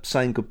Doctor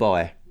saying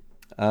goodbye.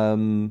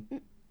 I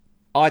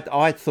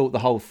thought the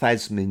whole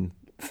Thasmin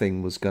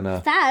thing was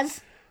gonna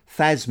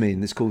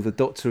Thasmin. It's called the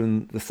Doctor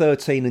and the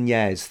 13 and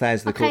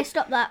Yaz. Okay,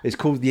 stop that. It's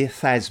called the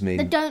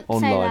Thasmin. Don't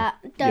online. say that.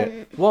 Don't.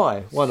 Yeah.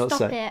 Why? Why not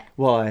Stop say it?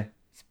 Why?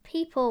 It's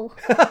people.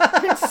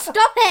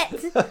 Stop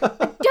it.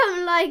 I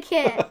don't like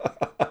it.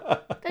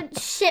 Don't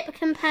ship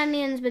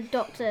companions with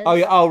doctors. Oh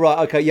yeah. Oh right.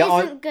 Okay.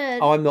 Yeah.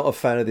 Good. I'm not a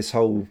fan of this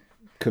whole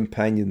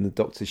companion, the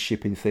Doctor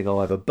shipping thing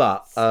either.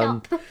 But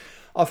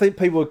I think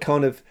people were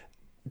kind of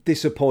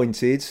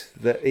disappointed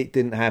that it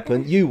didn't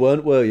happen. You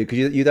weren't, were you?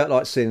 Because you don't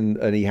like seeing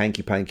any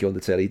hanky panky on the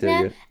telly, do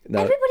you? No.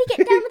 Everybody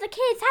get down with the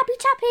kids, happy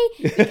chappy.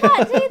 You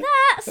can't do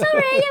that.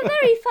 Sorry, you're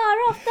very far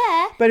off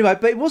there. But anyway,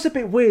 it was a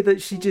bit weird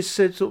that she just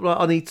said sort of like,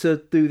 I need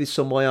to do this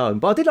on my own.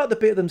 But I did like the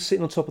bit of them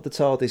sitting on top of the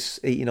TARDIS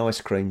eating ice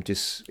cream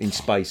just in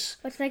space.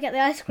 Where did they get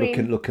the ice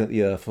cream? Looking at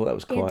the Earth. I thought that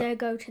was quite. Did they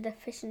go to the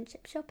fish and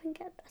chip shop and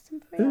get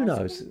some free Who ice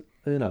knows? cream?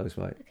 Who knows,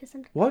 mate?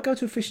 Why go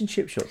to a fish and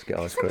chip shop to get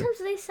ice cream? Sometimes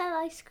they sell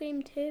ice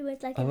cream too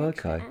with like an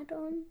extra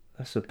add-on.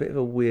 That's a bit of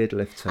a weird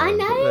left turn. I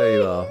know. But there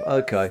you are.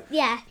 Okay.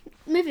 Yeah.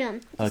 Moving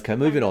on. Okay,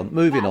 moving on.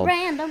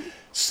 Random.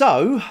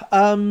 So,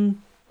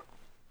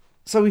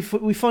 we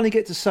finally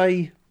get to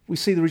say we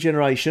see the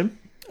regeneration.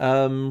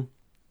 And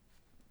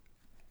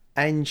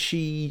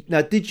she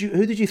now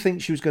who did you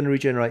think she was going to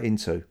regenerate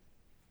into?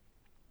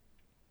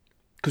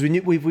 Because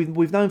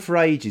we've known for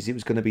ages it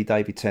was going to be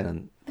David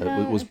Tennant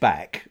was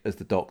back as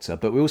the Doctor,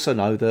 but we also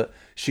know that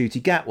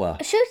Ncuti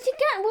Gatwa.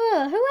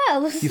 Who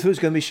else? You thought it was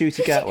going to be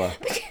Ncuti Gatwa?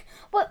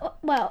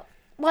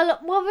 Well,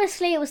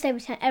 obviously it was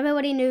David Tennant.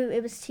 Everybody knew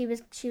it was she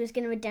was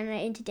going to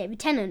regenerate into David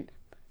Tennant.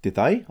 Did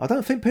they? I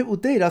don't think people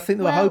did. I think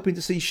they were hoping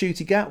to see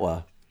Ncuti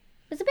Gatwa.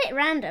 It was a bit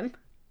random.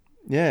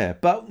 Yeah,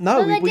 but no.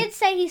 Well, they did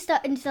say he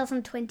started in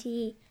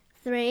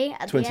 2023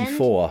 at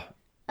 24. the end.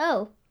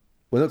 Oh.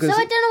 So I don't know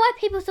why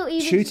people thought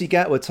he Ncuti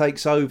Gatwa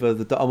takes over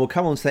and we'll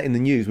come on to that in the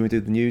news when we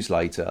do the news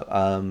later.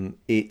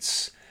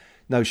 Ncuti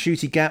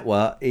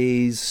Gatwa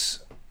is,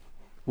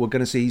 we're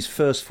going to see his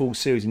first full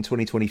series in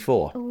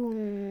 2024.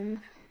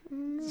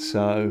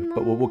 So,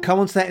 but we'll come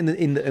on to that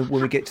in the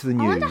when we get to the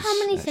news. I wonder how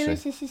many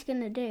series this is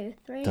going to do.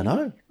 3, don't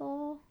know.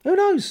 4. Who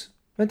knows?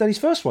 I haven't done his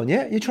first one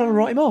yet. You're trying to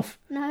write him off.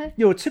 No.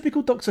 You're a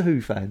typical Doctor Who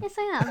fan. Yes,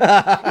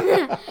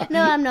 I am.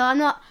 No, I'm not. I'm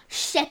not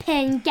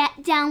shipping.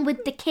 Get down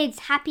with the kids.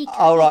 Happy.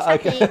 All right.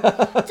 Okay.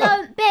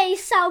 Don't be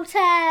salty.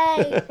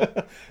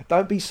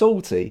 Don't be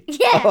salty.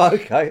 Yeah. Oh,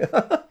 okay.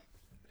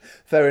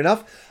 Fair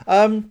enough.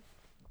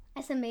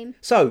 That's a meme.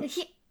 So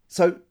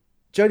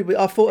Jodie,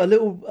 I thought a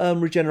little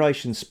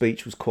regeneration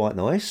speech was quite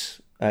nice.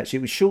 Actually,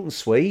 it was short and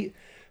sweet.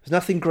 There's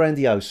nothing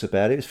grandiose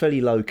about it. It was fairly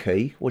low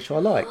key, which I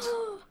liked.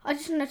 I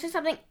just noticed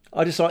something.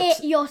 I just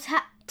liked your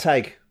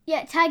tag.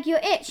 Yeah, tag your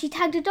it. She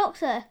tagged a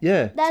Doctor.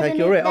 Yeah, tag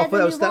your it. I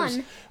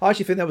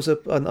actually think that was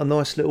a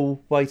nice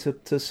little way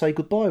to say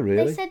goodbye.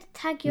 Really, they said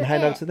tag your and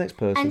hand over to the next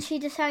person. And she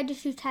decided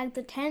to tag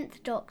the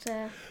 10th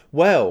Doctor.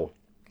 Well,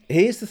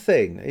 here's the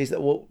thing: is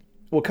that we'll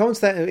come on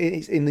to that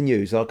in the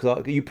news.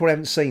 Because you probably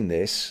haven't seen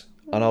this,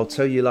 and I'll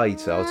tell you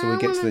later until we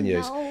get to the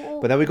news.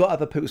 But then we've got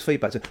other people's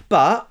feedback too.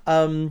 But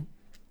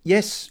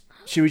yes,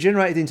 she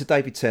regenerated into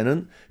David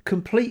Tennant,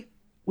 complete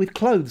with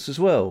clothes as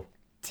well.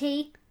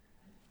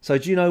 So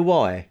do you know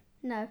why?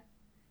 No.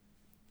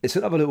 It's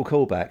another little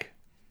callback.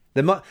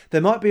 There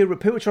might be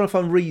people trying to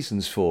find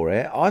reasons for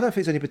it. I don't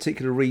think there's any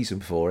particular reason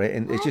for it,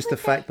 and it's just the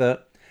fact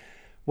that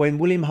when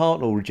William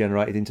Hartnell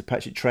regenerated into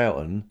Patrick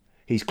Troughton,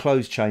 his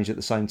clothes changed at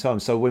the same time.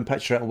 So when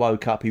Patrick Troughton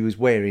woke up, he was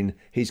wearing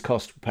his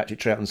Patrick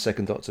Troughton's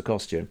second Doctor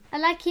costume. I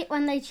like it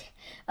when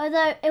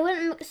although it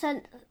wouldn't make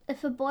sense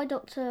if a boy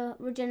Doctor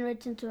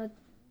regenerated into a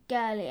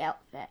girly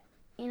outfit,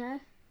 you know.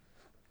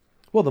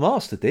 Well, the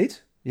Master did.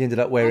 He ended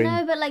up wearing. I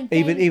know, but like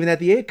even had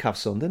the ear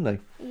cuffs on, didn't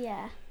he?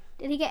 Yeah.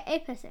 Did he get ear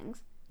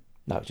piercings?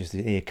 No, it's just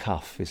the ear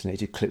cuff, isn't it? It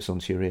just clips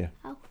onto your ear.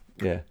 Oh.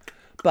 Yeah,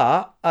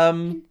 but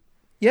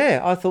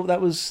yeah, I thought that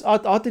was. I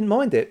didn't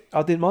mind it.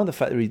 I didn't mind the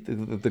fact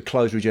that the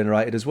clothes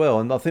regenerated as well.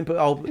 And I think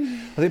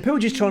people are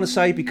just trying to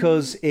say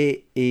because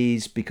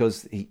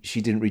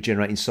she didn't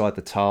regenerate inside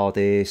the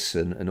TARDIS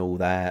and all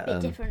that. A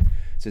bit different.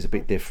 So it's a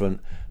bit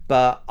different.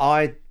 But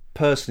I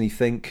personally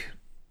think.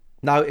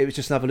 No, it was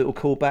just another little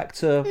callback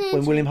to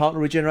when William Hartnell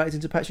regenerated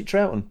into Patrick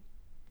Troughton.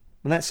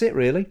 And that's it,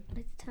 really.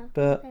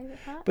 But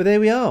there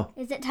we are.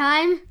 Is it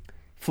time?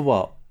 For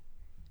what?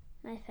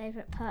 My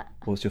favourite part.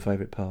 What's your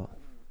favourite part?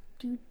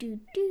 Do, do,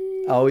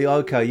 do. Oh,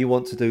 okay. You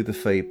want to do the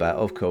feedback,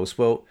 of course.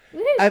 Well,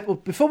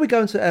 before we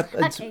go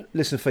into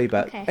listen to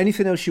feedback,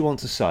 anything else you want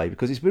to say?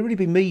 Because it's really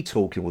been me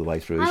talking all the way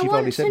through. I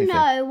want to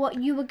know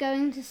what you were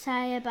going to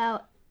say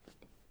about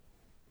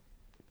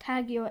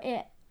Tag Your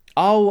It.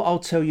 Oh, I'll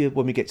tell you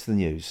when we get to the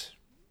news.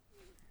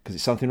 Because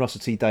it's something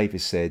Russell T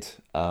Davies said.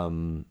 I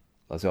think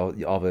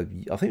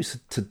it was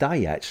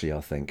today, actually.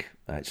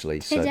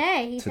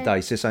 Today? Today.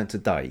 He said something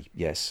today,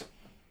 yes.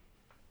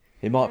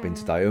 It might have been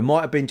today. It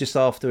might have been just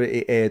after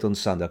it aired on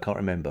Sunday. I can't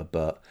remember.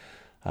 But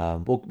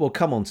we'll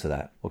come on to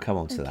that.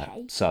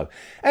 That. So,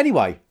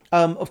 anyway,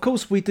 of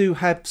course, we do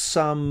have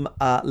some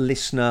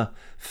listener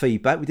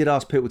feedback. We did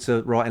ask people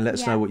to write and let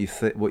us know what you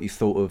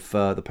thought of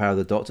The Power of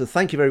the Doctor.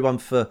 Thank you, everyone,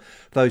 for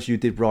those who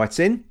did write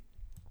in.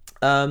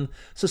 So,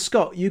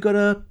 Scott, you're going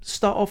to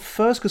start off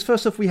first? Because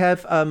first off, we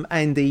have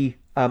Andy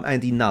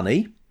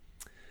Nunny.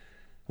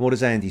 What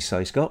does Andy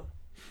say, Scott?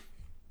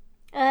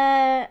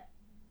 Where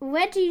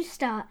do you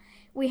start?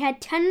 We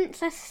had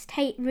Tennant /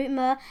 Tate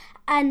rumour,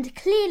 and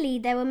clearly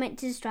they were meant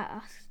to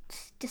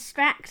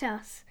distract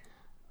us.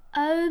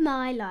 Oh,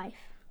 my life.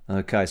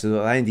 Okay,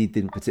 so Andy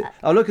didn't particularly...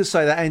 I'll look and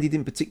say that Andy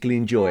didn't particularly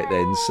enjoy it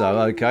then. So,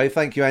 okay,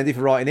 thank you, Andy,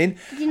 for writing in.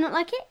 Did you not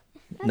like it?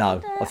 No,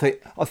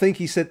 I think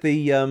he said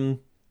the... as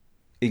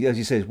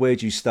he says, where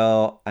do you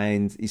start?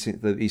 And he's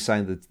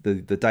saying that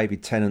the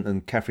David Tennant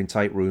and Catherine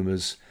Tate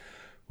rumours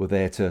were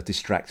there to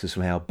distract us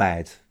from how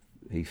bad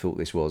he thought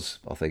this was,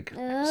 I think.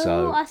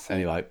 I see.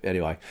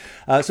 Anyway.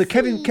 So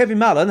Kevin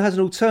Mullen has an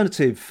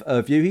alternative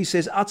view. He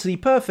says, utterly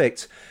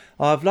perfect.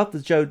 I've loved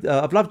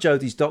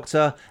Jodie's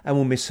Doctor and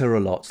will miss her a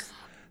lot.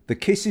 The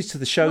kisses to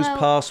the show's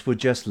past were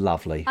just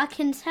lovely. I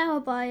can tell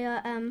by your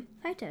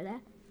photo there.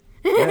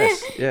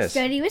 Yes.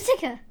 Jodie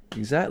Whittaker.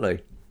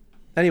 Exactly.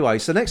 Anyway,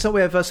 so next up we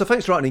have... so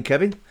thanks for writing in,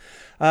 Kevin.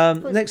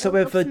 Next up we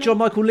have John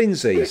Michael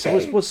Lindsay. So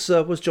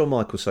what's John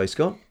Michael say,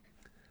 Scott?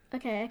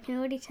 Okay, I can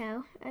already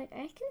tell. I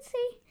can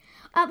see.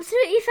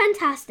 Absolutely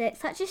fantastic.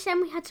 Such a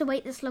shame we had to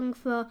wait this long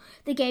for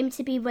the game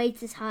to be rated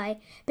this high.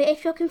 But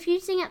if you're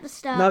confusing at the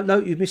start... No,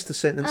 you missed the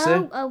sentence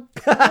there. Oh,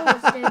 I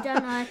always do,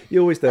 don't I?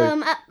 You always do.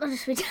 I'll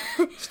just read.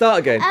 Start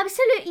again.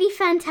 Absolutely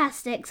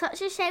fantastic.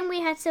 Such a shame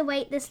we had to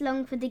wait this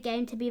long for the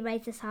game to be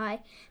rated this high.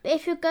 But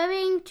if you're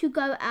going to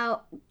go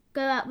out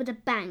with a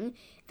bang.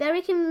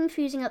 Very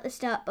confusing at the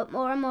start, but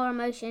more and more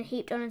emotion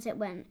heaped on as it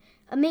went.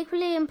 I'm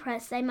equally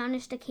impressed they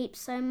managed to keep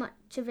so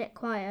much of it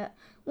quiet.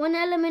 One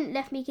element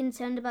left me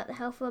concerned about the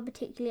health of a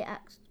particular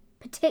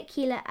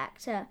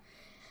actor,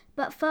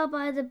 but far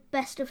by the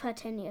best of her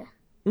tenure.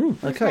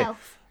 Okay.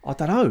 I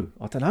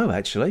don't know,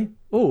 actually.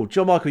 Oh,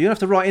 John Michael, you have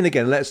to write in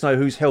again and let us know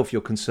whose health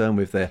you're concerned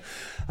with there.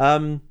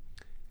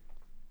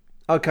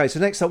 Okay, so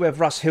next up we have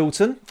Russ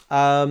Hilton.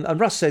 And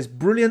Russ says,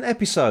 brilliant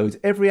episode.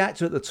 Every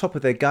actor at the top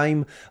of their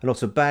game and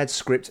not a bad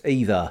script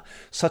either.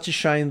 Such a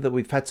shame that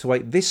we've had to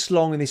wait this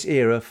long in this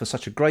era for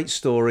such a great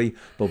story,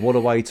 but what a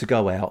way to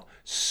go out.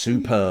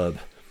 Superb.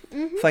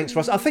 Mm-hmm. Thanks,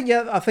 Russ. I think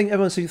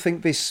everyone seems to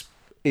think this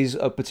is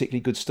a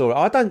particularly good story.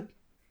 I don't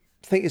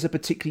think it's a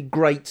particularly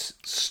great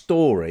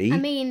story. I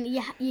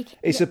mean,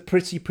 it's a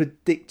pretty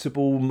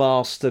predictable,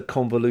 master,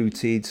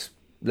 convoluted,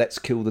 let's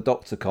kill the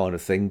Doctor kind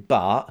of thing,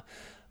 but...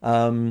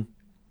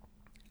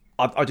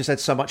 I just had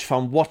so much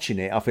fun watching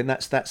it. I think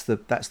that's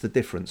the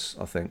difference,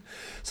 I think.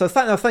 So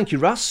thank you,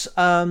 Russ.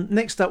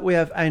 Next up we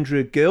have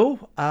Andrea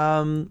Gill.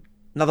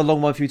 Another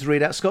long one for you to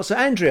read out, Scott. So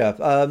Andrea,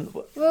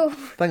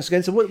 thanks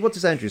again. So what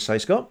does Andrea say,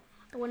 Scott?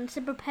 I wanted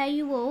to prepare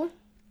you all,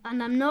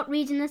 and I'm not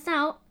reading this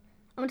out.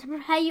 I want to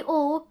prepare you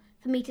all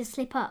for me to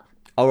slip up.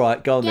 All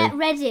right, go on then. Get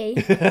ready.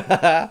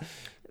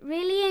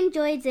 Really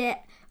enjoyed it,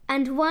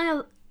 and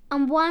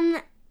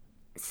one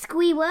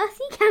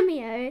squee-worthy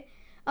cameo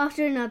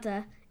after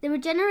another. The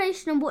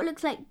regeneration on what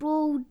looks like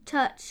Broad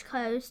Church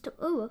Coast.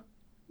 Ooh.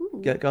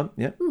 Yeah, go on.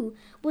 Yeah. Ooh,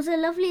 was a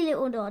lovely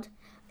little nod.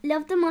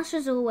 Loved the master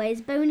as always.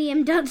 Boney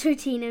M dance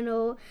routine and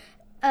all.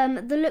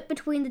 The look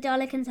between the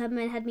Dalek and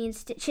Cybermen had me in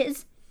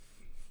stitches.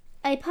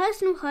 A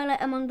personal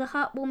highlight among the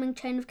heartwarming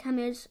chain of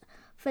cameos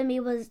for me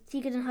was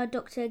Tegan and her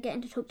Doctor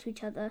getting to talk to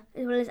each other,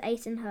 as well as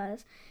Ace and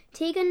hers.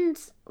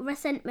 Tegan's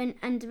resentment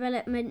and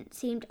development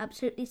seemed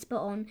absolutely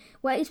spot on,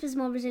 where Ace was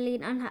more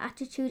resilient, and her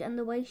attitude and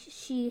the way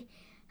she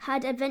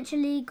had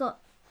eventually got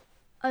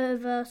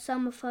over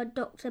some of her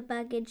Doctor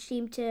baggage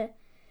seemed to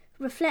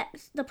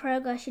reflect the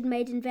progress she'd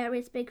made in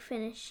various Big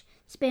Finish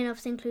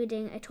spin-offs,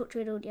 including a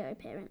Tortured audio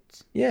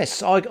appearance.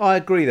 Yes, I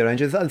agree there,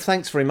 Andrew. And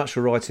thanks very much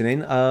for writing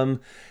in. I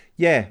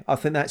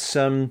think that's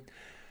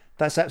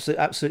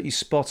absolutely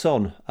spot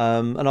on.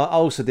 And I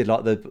also did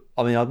like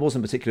I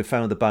wasn't a particular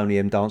fan of the Boney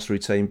M dance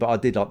routine, but I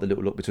did like the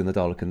little look between the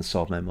Dalek and the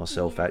Cyberman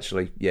myself,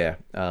 actually. Yeah.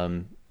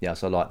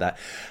 So I like that.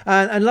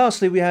 And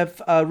lastly, we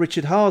have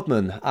Richard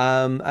Hardman.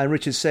 And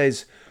Richard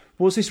says,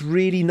 was this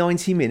really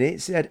 90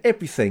 minutes? It had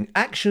everything.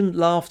 Action,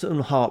 laughter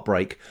and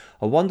heartbreak.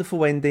 A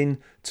wonderful ending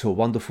to a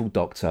wonderful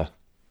Doctor.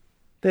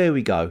 There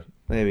we go.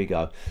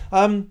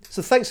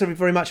 So thanks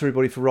very much,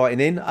 everybody, for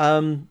writing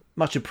in.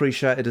 Much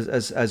appreciated,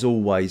 as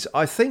always.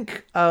 I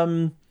think,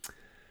 I'm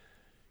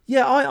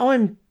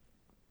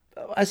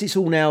as it's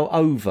all now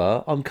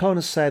over, I'm kind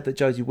of sad that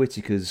Jodie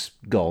Whittaker's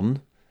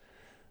gone.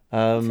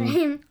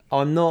 Same.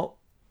 I'm not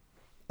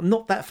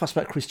that fussed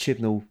about Chris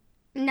Chibnall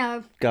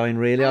No. going,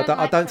 really. I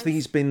like don't Chris. think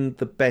he's been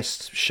the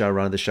best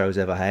showrunner the show's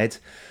ever had.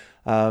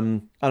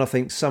 And I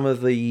think some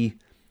of the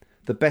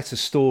better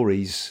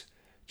stories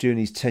during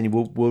his tenure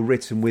were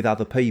written with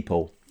other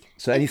people.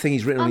 So anything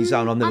he's written on his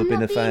own, I've never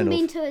been a fan I'm not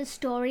being mean of. to his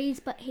stories,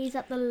 but he's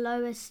at the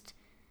lowest.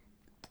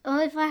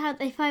 Or if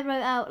I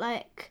wrote out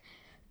like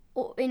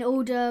in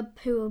order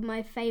who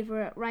my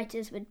favourite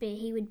writers would be,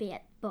 he would be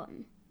at the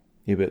bottom.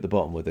 He'd be at the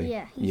bottom, would he?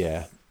 Yeah.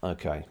 Yeah.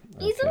 Okay.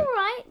 He's okay. all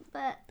right,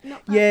 but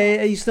not. Bad Yeah,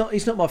 yet.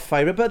 he's not my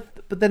favourite,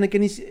 but then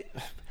again,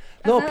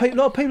 a lot of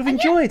people have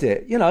enjoyed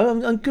it, you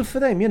know, and good for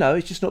them, you know.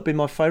 It's just not been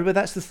my favourite. But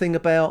that's the thing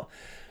about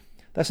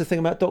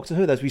Doctor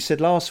Who. As we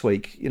said last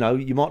week, you know,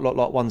 you might not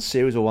like one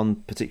series or one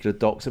particular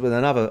Doctor, but then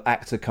another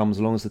actor comes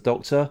along as the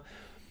Doctor,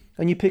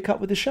 and you pick up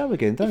with the show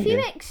again, don't you?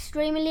 If you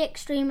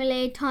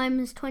extremely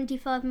times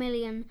 25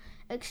 million,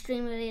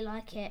 extremely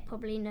like it,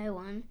 probably no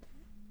one.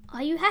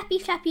 Are you happy,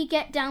 Chappy?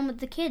 Get down with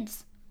the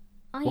kids.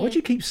 Why do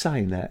you keep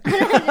saying that?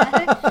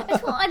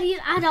 That's what these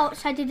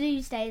adults try to do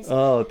these days.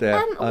 Oh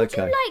dear. Would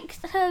Okay. you like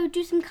to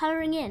do some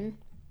colouring in?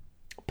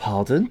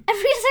 Pardon?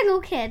 Every single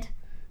kid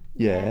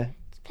Yeah.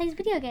 plays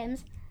video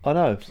games. I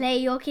know. Play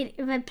your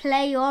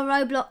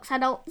Roblox,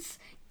 adults.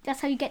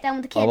 That's how you get down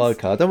with the kids. Oh,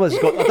 okay. I don't know what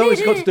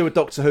it's got to do with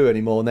Doctor Who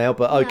anymore now,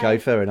 but okay,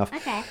 fair enough.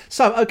 Okay.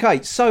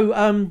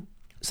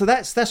 So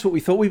that's what we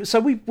thought.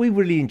 We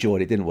really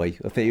enjoyed it, didn't we?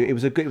 I think it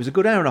was a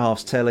good hour and a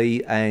half's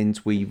telly, and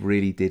we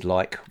really did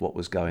like what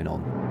was going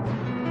on.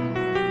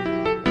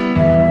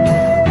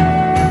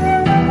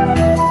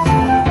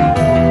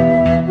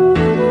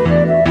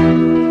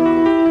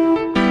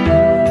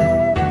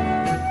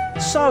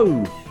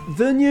 So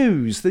the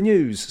news.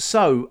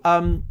 So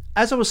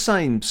as I was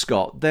saying,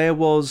 Scott, there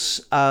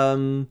was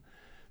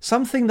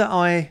something that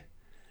I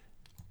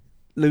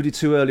alluded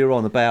to earlier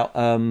on about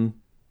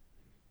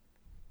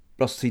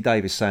Russell T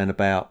Davies saying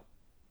about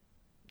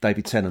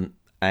David Tennant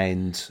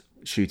and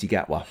Ncuti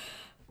Gatwa.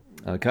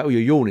 Okay, well,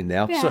 you're yawning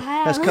now. Yeah, So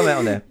I let's am. come out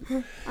on there.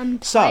 I'm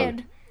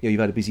tired. Yeah,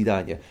 you've had a busy day,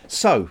 haven't you?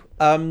 So,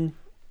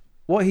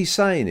 what he's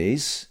saying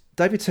is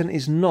David Tennant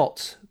is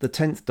not the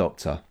 10th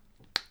Doctor.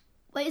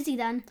 What is he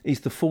then? He's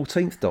the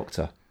 14th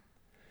Doctor.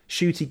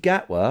 Ncuti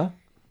Gatwa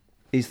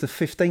is the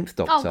 15th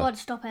Doctor. Oh God,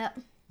 stop it.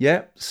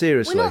 Yeah,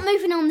 seriously. We're not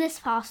moving on this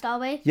fast, are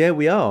we? Yeah,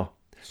 we are.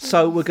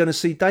 So we're going to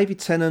see David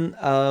Tennant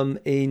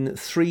in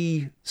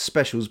 3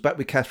 specials back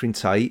with Catherine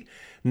Tate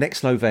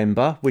next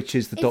November, which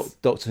is the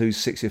Doctor Who's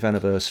 60th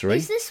anniversary.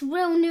 Is this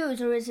real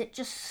news or is it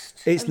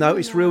just? It's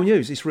real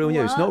news. It's real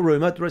news, not a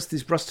rumour.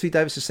 Russell T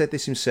Davies has said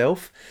this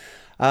himself,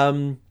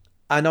 and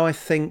I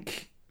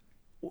think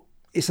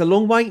it's a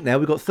long wait now.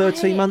 We've got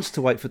 13 months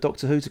to wait for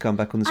Doctor Who to come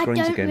back on the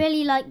screens again. I don't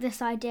really like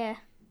this idea.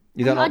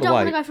 You don't like the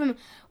wait? I don't want to go from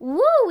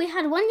woo, we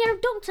had 1 year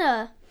of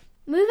Doctor.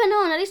 Moving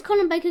on. At least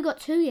Colin Baker got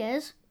 2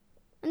 years,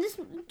 and this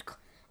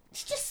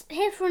it's just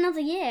here for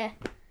another year.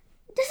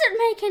 It doesn't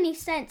make any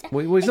sense.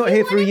 Well, he's not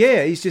here for a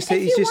year. He's just here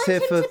for. If you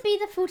want him to be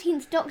the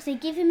 14th Doctor,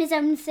 give him his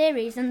own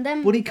series, and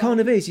then. Well, he kind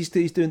of is. He's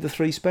doing the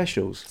 3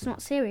 specials. It's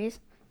not series.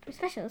 It's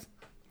specials.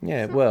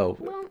 Yeah, well,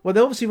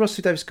 obviously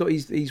Russell Davies got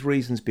his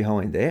reasons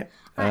behind it,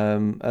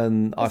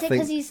 and I Is it think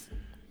because he's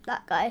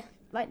that guy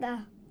right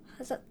there?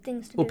 Has that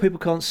things to do? well, people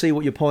can't see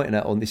what you're pointing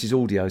at on this is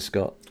audio,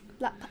 Scott.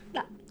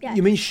 Yeah.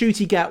 You mean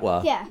Ncuti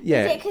Gatwa? Yeah.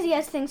 Yeah. Is it because he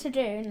has things to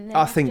do? And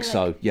I think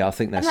so. Yeah, I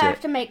think that's I it.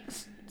 have to make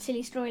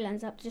silly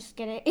storylines up to just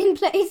get it in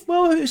place.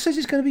 Well, who says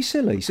it's going to be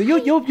silly? So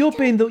you're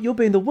being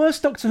the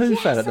worst Doctor Who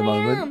fan at the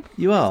moment. Am.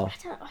 You are.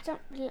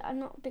 I'm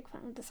not a big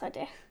fan of this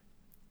idea.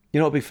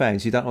 You're not a big fan.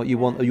 So you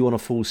want a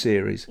full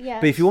series.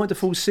 Yes. But if you want a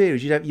full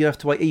series, you have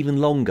to wait even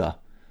longer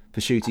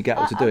for Ncuti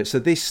Gatwa to do it. So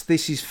this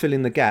is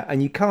filling the gap,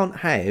 and you can't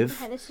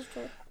have Okay, this is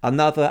true.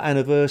 another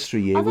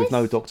anniversary year with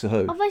no Doctor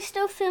Who. Are they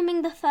still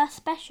filming the first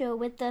special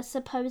with the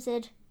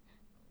supposed?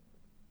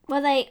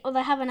 Or they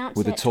haven't announced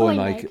with it. the toy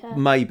maker,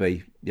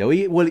 maybe. Yeah,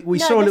 we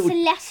saw a little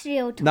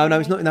celestial toy No,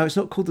 it's maker. not. No, it's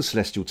not called the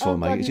Celestial Toy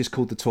Maker. God. It's just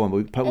called the Toy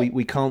Maker.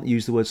 We can't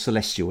use the word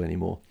celestial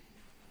anymore.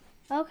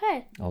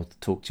 Okay. I'll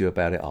talk to you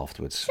about it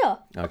afterwards. Sure.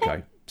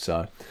 Okay.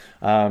 So,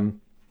 but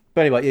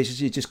anyway, it's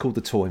just called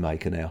the Toy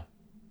Maker now.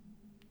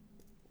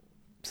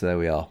 So there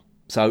we are.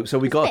 So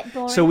we've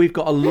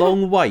got a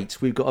long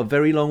wait. We've got a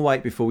very long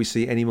wait before we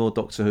see any more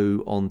Doctor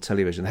Who on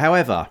television.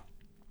 However,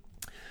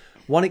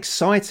 one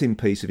exciting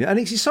piece of it, and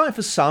it's exciting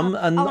for some,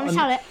 and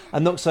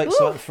not so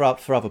exciting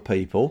for other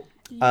people.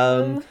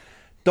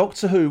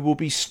 Doctor Who will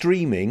be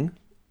streaming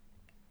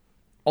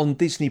on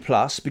Disney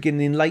Plus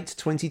beginning in late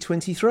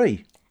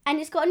 2023. And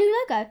it's got a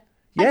new logo.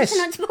 Yes.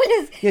 Not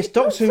spoilers. Yes,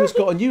 Doctor Who has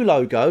got a new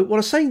logo.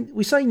 Well,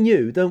 we say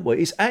new, don't we?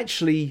 It's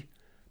actually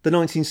the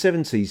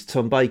 1970s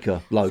Tom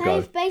Baker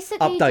logo, They've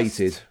basically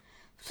updated.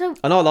 So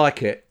and I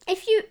like it.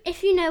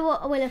 If you know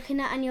what we're looking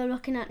at and you're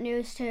looking at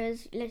news too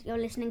as you're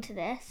listening to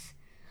this,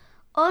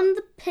 on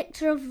the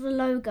picture of the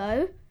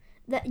logo,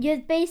 that you're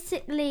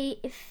basically,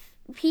 if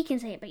he can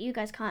say it but you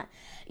guys can't,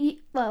 you're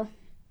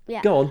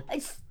Yeah. Go on.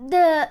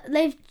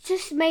 They've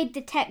just made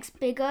the text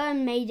bigger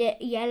and made it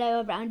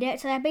yellow around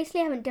it, so they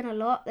basically haven't done a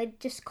lot. They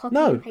just copied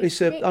and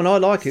pasted it. And I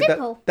like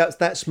Simple. it.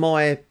 That's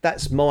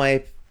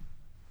my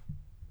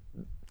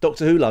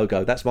Doctor Who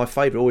logo. That's my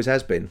favourite. Always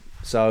has been.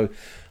 So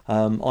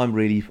I'm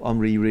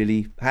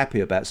really happy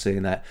about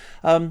seeing that.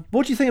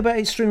 What do you think about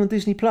it streaming on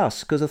Disney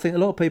Plus? Because I think a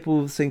lot of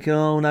people are thinking,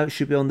 oh no, it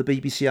should be on the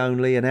BBC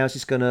only, and how's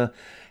this gonna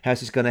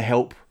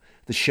help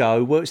the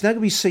show? Well, it's now going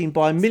to be seen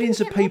by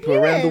millions of people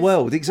around the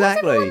world.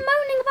 Exactly. What's everyone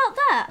moaning about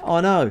that? I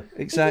know,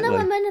 exactly. No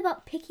one moan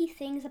about picky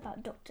things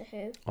about Doctor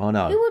Who. I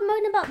know. Who would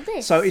moan about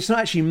this? So it's not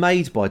actually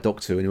made by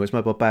Doctor Who anyway. It's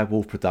made by Bad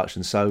Wolf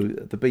Productions. So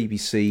the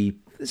BBC,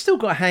 it's still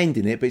got a hand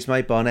in it, but it's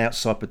made by an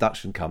outside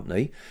production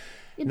company.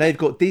 They've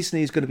got Disney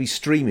who's going to be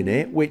streaming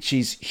it, which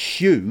is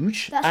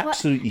huge,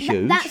 absolutely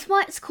huge. That's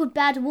why it's called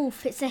Bad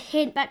Wolf. It's a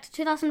hint back to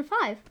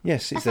 2005.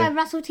 Yes, that's why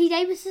Russell T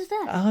Davies is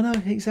there. Oh no,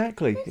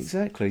 exactly.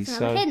 So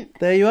hint.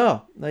 There you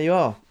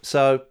are.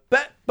 So,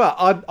 but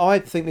I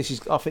think this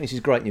is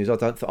great news.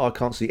 I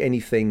can't see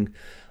anything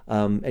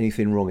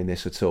wrong in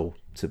this at all.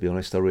 To be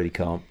honest, I really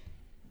can't.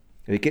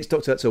 If it gets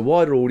Doctor out to a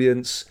wider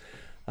audience.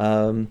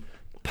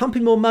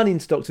 Pumping more money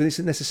into Doctor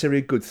isn't necessarily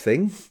a good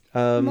thing.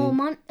 More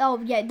money? Oh,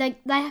 yeah, they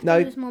have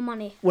to use more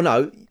money. Well,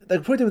 no, they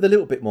could probably do with a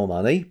little bit more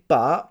money,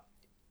 but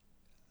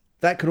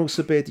that can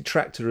also be a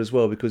detractor as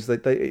well, because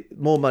they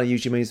more money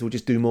usually means they'll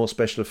just do more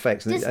special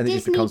effects, and it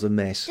just becomes a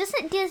mess.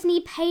 Doesn't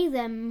Disney pay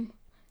them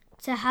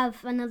to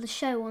have another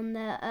show on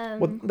their...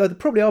 Well, no, they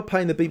probably are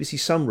paying the BBC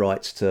some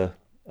rights to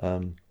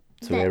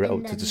air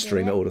it, to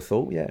stream it, I would have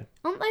thought, yeah.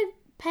 Aren't they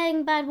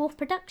paying Bad Wolf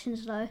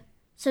Productions, though?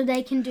 So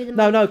they can do the...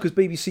 No, because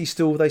BBC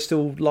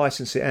still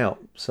license it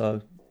out,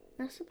 so...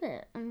 That's a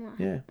bit...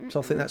 Yeah,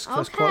 so I think that's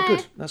quite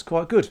good. That's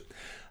quite good.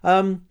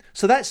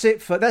 So that's it.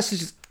 That's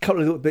just a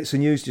couple of little bits of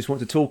news just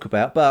wanted to talk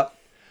about. But,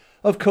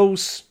 of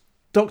course,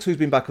 Doctor Who's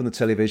been back on the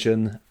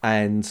television,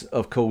 and,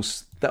 of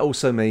course, that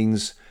also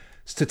means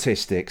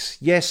statistics.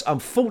 Yes,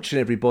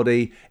 unfortunately,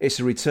 everybody, it's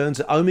a return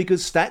to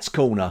Omega's Stats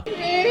Corner.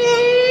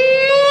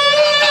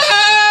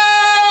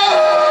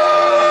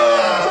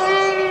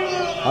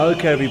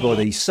 Okay,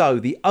 everybody, so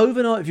the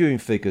overnight viewing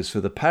figures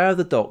for The Power of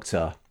the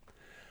Doctor,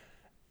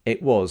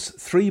 it was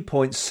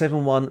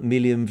 3.71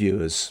 million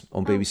viewers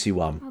on BBC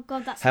One. Oh,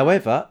 God, that's...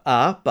 However,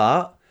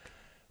 but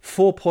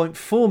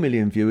 4.4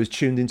 million viewers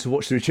tuned in to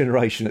watch The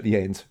Regeneration at the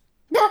end.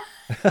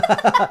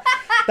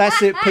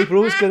 That's it. People are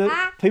always going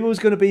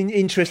to be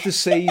interested to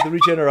see The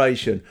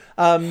Regeneration.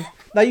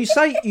 Now, you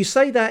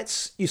say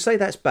that's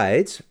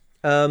bad.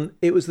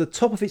 It was the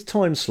top of its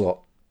time slot.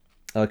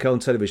 Okay, on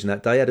television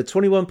that day, had a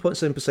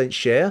 21.7%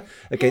 share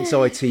against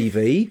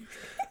ITV,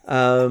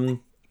 and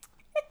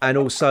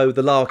also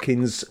the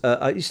Larkins.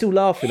 Are you still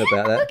laughing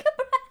about that?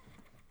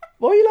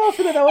 Why are you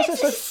laughing at that? What's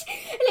that?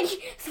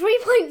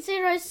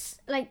 3.0,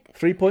 like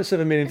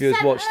 3.7 million viewers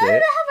watched it. They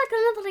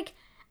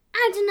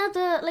have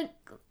another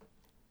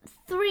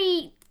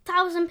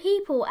 3,000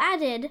 people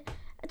added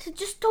to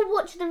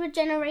watch The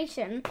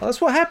Regeneration.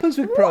 That's what happens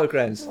with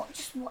programmes.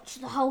 Just watch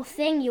the whole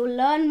thing. You'll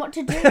learn what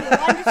to do. You'll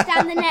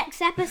understand the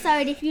next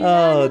episode if you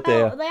learn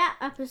about that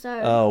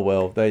episode. Oh,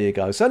 well, there you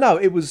go. So, no,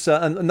 it was...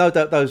 and no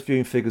doubt those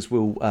viewing figures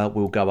will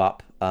go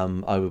up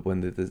over when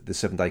the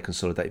 7-day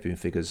consolidated viewing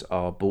figures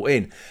are brought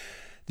in.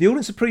 The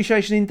Audience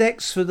Appreciation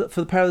Index for the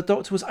Power of the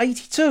Doctor was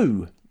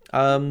 82,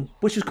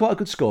 which was quite a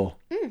good score,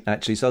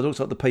 actually. So it looks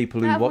like the people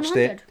who watched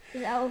it...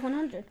 Is it out of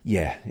 100?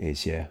 Yeah, it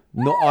is, yeah.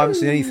 I haven't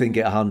seen anything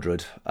get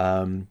 100.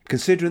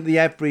 Considering the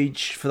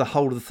average for the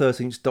whole of the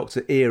 13th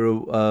Doctor era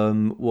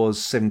was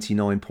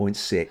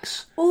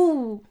 79.6.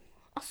 Ooh.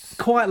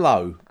 Quite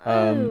low.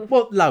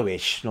 Well,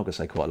 lowish. Not going to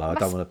say quite low. I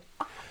don't want to...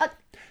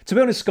 To be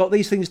honest, Scott,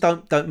 these things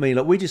don't mean...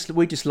 Like, we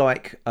just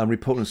like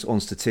reporting on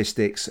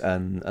statistics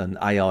and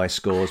AI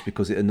scores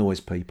because it annoys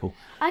people.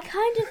 I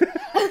kind of...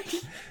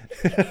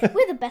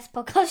 We're the best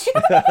podcast show.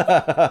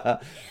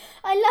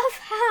 I love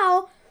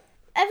how...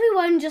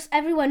 Everyone's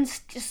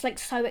just like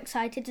so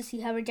excited to see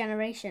her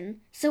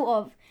regeneration. Sort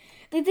of.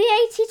 The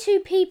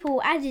 82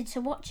 people added to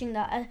watching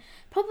that are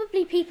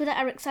probably people that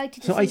are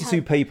excited to see her. It's not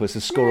 82 people, it's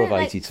a score of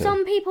 82.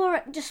 Some people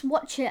just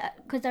watch it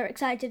because they're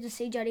excited to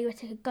see Jodie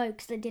Whittaker go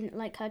because they didn't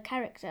like her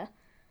character.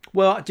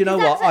 Well, do you know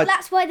what?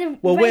 That's why the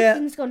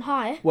rating's gone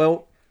high.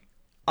 Well,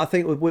 I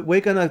think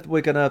we're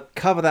gonna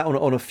cover that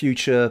on a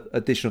future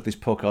edition of this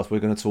podcast. We're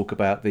going to talk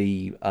about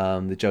the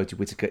Jodie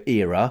Whittaker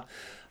era,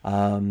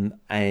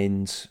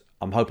 and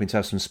I'm hoping to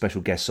have some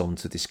special guests on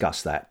to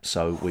discuss that.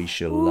 So we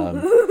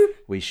shall,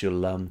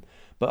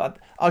 but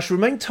I shall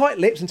remain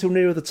tight-lipped until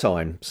nearer the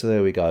time. So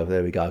there we go.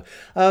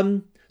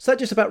 So that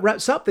just about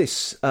wraps up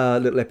this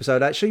little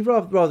episode, actually,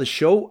 rather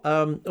short.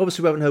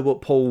 Obviously, we haven't heard what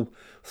Paul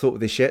thought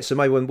of this yet. So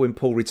maybe when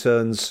Paul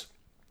returns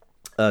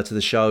to the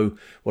show,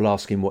 we'll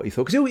ask him what he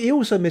thought. Because he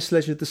also missed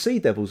Legend of the Sea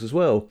Devils as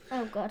well.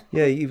 Oh, God.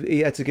 Yeah,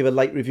 he had to give a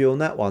late review on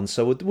that one.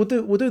 So we'll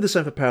do the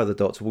same for Power of the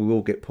Doctor. We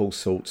will get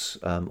Paul's thoughts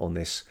on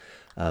this.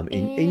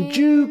 In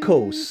due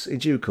course. There we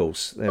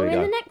go. Or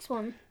in the next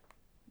one.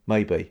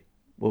 Maybe.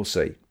 We'll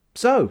see.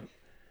 So,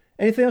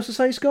 anything else to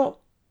say, Scott?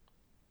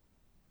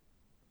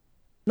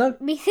 No.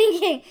 Me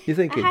thinking. You're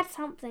thinking? I had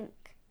something.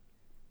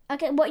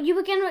 Okay, what you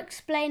were going to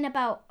explain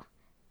about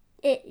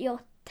it,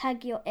 your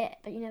it,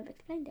 but you never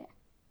explained it.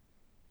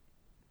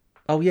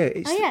 Oh yeah,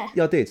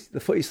 yeah, I did. It's the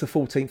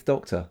 14th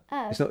Doctor.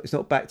 Oh. It's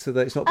not back to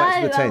the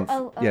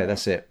 10th. Yeah,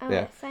 that's it. Oh,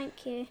 yeah.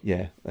 Thank you.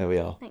 Yeah, there we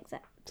are. Thanks.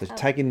 So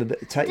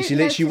she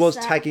literally was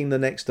tagging the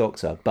next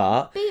Doctor,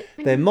 but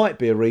there might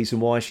be a reason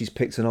why she's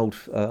picked an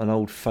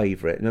old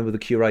favourite. Remember the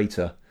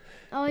curator?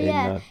 Oh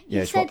yeah,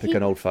 she might pick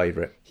an old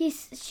favourite. We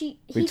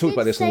talked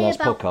about this on the last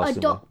podcast. A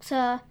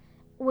Doctor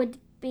would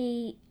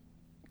be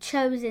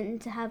chosen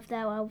to have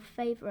their old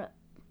favourite.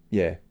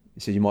 Yeah,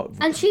 so you might.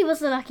 And she was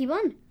the lucky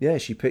one. Yeah,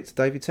 she picked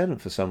David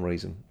Tennant for some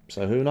reason.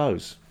 So who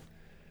knows?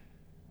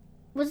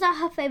 Was that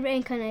her favourite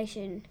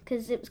incarnation?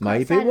 Because it was quite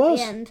maybe sad it was.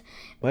 at the end.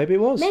 Maybe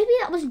it was. Maybe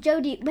that was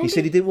Jodie. He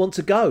said he didn't want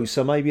to go,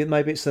 so maybe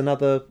it's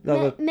another.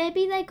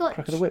 Maybe they got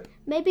crack of the whip.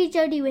 Maybe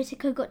Jodie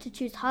Whittaker got to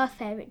choose her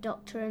favourite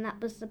Doctor, and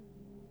that was the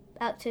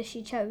actor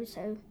she chose.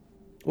 So.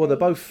 Well, they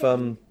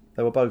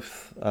were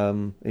both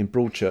in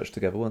Broadchurch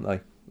together, weren't they?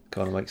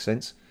 Kind of makes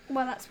sense.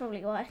 Well, that's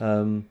probably why.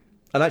 And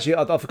actually,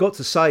 I forgot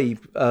to say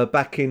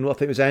back in, I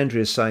think it was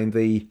Andrea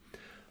saying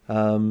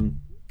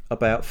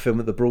about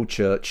film at the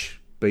Broadchurch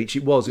beach.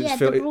 It was. Yeah,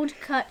 the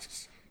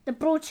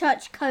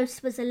Broadchurch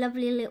coast was a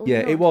lovely little.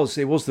 Yeah, nod. it was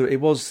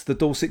the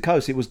Dorset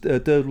coast. It was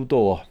Durdle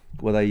Door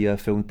where they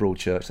filmed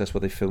Broadchurch. That's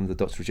where they filmed the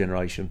Doctor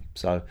Regeneration.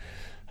 So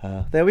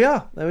there we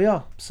are.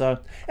 So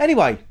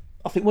anyway,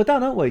 I think we're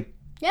done, aren't we?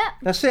 Yeah.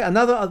 That's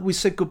it. We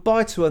said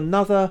goodbye to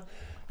another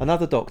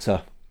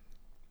Doctor.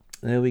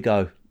 There we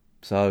go.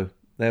 So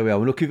there we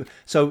are.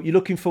 So you're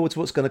looking forward to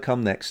what's going to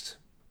come next?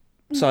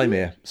 Same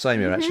here.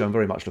 Actually, I'm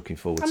very much looking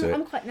forward to it.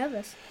 I'm quite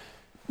nervous.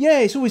 Yeah,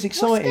 it's always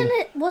exciting.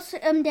 What's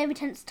David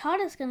Tennant's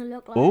TARDIS going to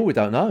look like? Oh, we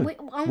don't know.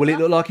 Will it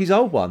look like his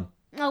old one?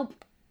 Oh.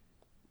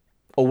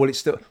 Or will it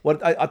still? Well,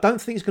 I don't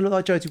think it's going to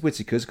look like Jodie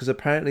Whittaker's because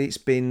apparently it's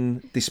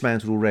been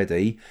dismantled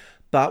already.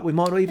 But we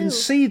might not even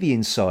see the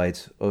inside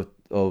of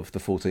the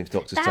 14th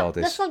Doctor's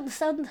TARDIS. That's like the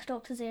 7th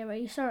Doctor's era.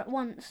 You saw it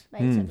once,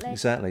 basically.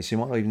 Exactly. So you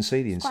might not even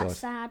see the inside. Quite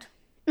sad.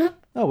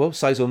 Oh well,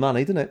 saves on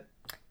money, doesn't it?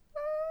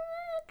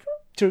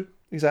 True.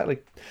 Exactly.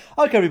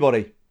 Okay,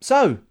 everybody.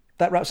 So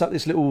that wraps up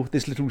this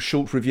little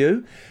short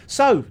review.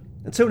 So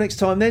until next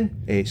time,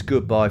 then it's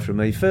goodbye from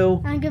me,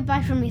 Phil, and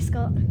goodbye from me,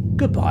 Scott.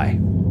 Goodbye.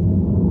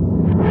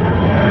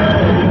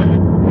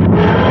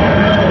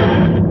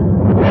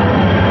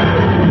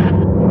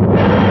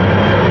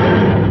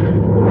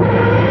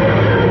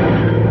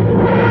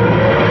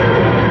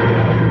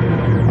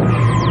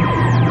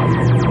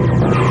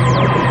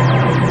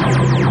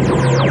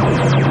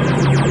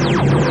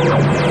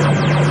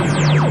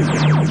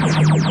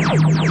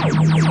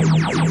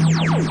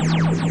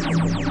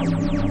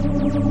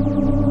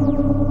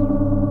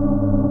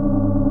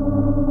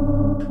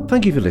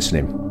 Thank you for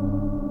listening.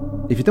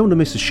 If you don't want to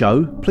miss a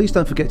show, please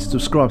don't forget to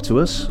subscribe to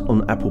us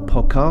on Apple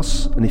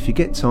Podcasts, and if you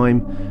get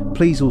time,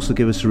 please also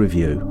give us a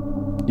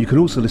review. You can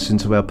also listen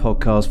to our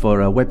podcast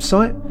via our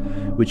website,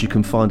 which you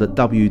can find at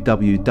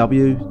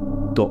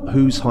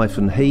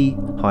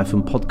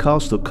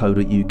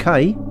www.whos-he-podcast.co.uk,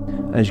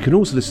 and you can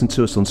also listen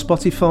to us on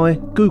Spotify,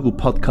 Google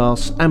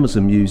Podcasts,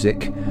 Amazon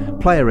Music,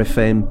 Player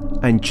FM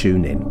and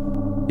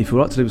TuneIn. If you'd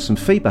like to leave us some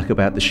feedback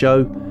about the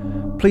show,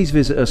 please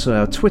visit us on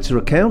our Twitter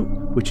account,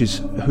 which is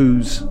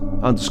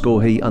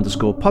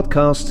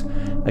whos_he_podcast,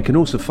 and can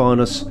also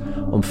find us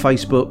on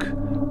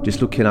Facebook,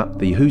 just looking up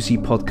the Who's He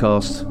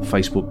Podcast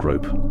Facebook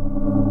group.